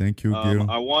story. Thank you, Gil.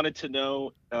 I wanted to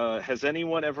know, has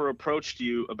anyone ever approached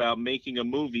you about making a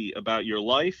movie about your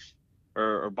life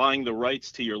or buying the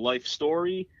rights to your life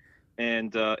story?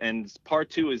 And part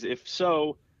two is, if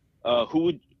so,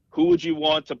 who would you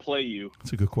want to play you?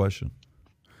 That's a good question.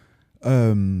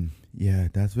 Yeah,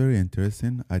 that's very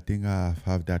interesting. I think I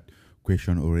have that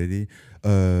question already.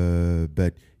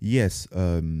 But yes,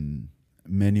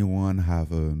 many one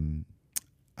have.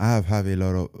 I have a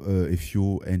lot of a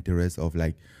few interests of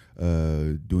like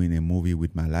doing a movie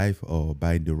with my life or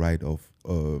buying the right of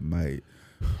my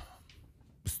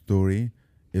story.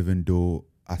 Even though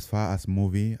as far as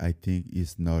movie, I think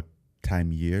it's not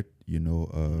time yet. You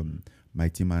know, my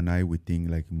team and I, we think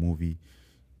like movie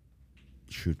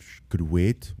could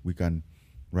wait. We can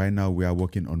right now we are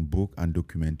working on book and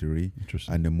documentary,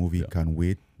 Interesting. and the movie can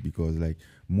wait because like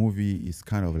movie is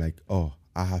kind of like, oh,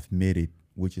 I have made it,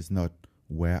 which is not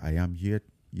where I am yet.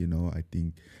 You know, I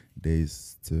think there's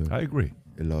still I agree.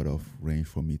 a lot of range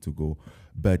for me to go.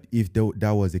 But if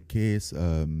that was the case,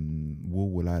 who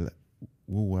would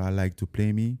I like to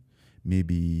play me?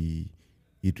 Maybe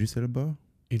Idris Elba.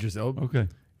 Idris Elba. Okay.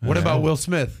 What about Will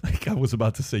Smith? I was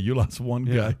about to say you lost one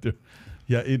guy there.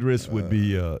 Yeah, Idris would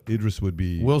be.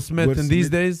 Will Smith Will in these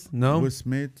Smith- days? No. Will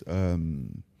Smith. I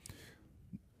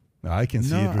can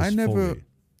see No, Idris. fully.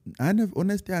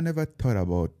 honestly, I never thought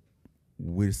about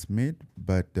Will Smith,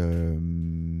 but He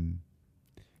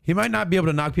might not be able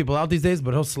to knock people out these days,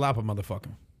 but he'll slap a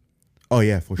motherfucker. oh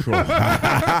yeah, for sure.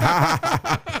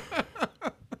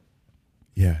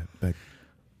 Yeah, but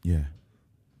yeah.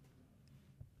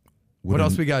 What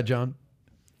else we got, John?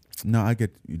 No, I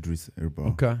get Idris Elba.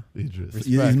 Okay. Idris.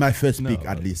 He's my first pick No,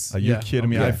 at least Are you Yeah, kidding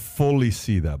me? okay. I fully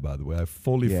see that. By the way, I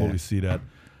fully Yeah. see that.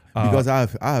 because I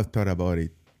have thought about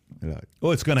it a lot.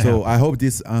 Oh, it's gonna So happen. I hope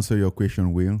this answer your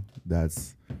question, Will.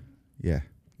 That's yeah.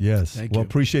 Yes. Thank Well, you.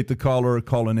 appreciate the caller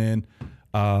calling in.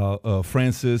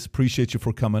 Francis, appreciate you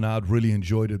for coming out. Really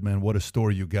enjoyed it, man. What a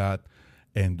story you got.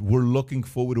 And we're looking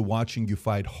forward to watching you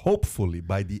fight, hopefully,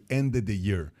 by the end of the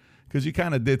year. Because you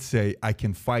kind of did say, I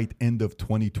can fight end of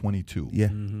 2022. Yeah.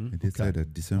 I did say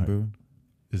that December.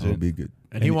 Is It'll it? be good.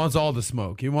 And he wants all the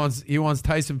smoke. He wants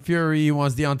Tyson Fury. He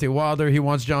wants Deontay Wilder. He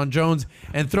wants John Jones,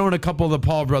 and throw in a couple of the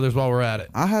Paul brothers while we're at it.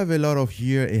 I have a lot of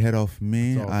year ahead of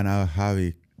me, So- and I have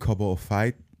a couple of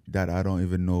fights that I don't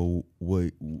even know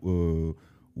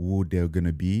who they're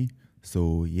gonna be.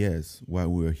 So yes, while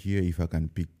we're here, if I can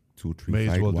pick 2-3 May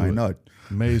as fights, well do why it. not?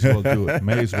 May as well do it.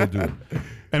 May as well do it.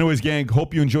 Anyways, gang,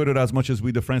 hope you enjoyed it as much as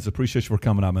we did. Friends, appreciate you for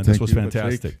coming out, man. This Thank was you,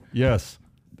 fantastic. Patrick. Yes,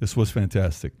 this was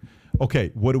fantastic.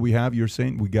 Okay, what do we have? You're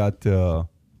saying we got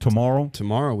tomorrow?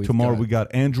 Tomorrow we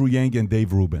got Andrew Yang and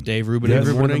Dave Rubin. Dave Rubin Yes. in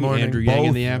the Rubin in the morning, morning. Andrew Yang in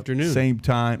Both the afternoon. Same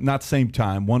time, not same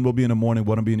time. One will be in the morning,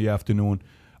 one will be in the afternoon.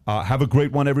 Have a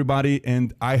great one, everybody.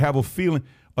 And I have a feeling.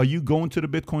 Are you going to the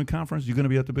Bitcoin conference? You're going to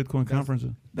be at the Bitcoin conference?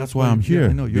 That's why I'm here.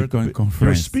 I know you're at the Bitcoin You're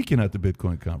conference. speaking at the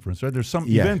Bitcoin conference, right? There's some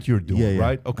Yeah. event you're doing, Yeah, yeah.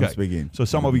 right? I'm Okay. speaking. So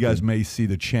some of you guys may see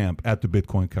the champ at the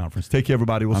Bitcoin conference. Take care,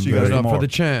 everybody. We'll I'm see you guys very- Put it up tomorrow. for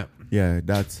the champ. Yeah,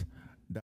 that's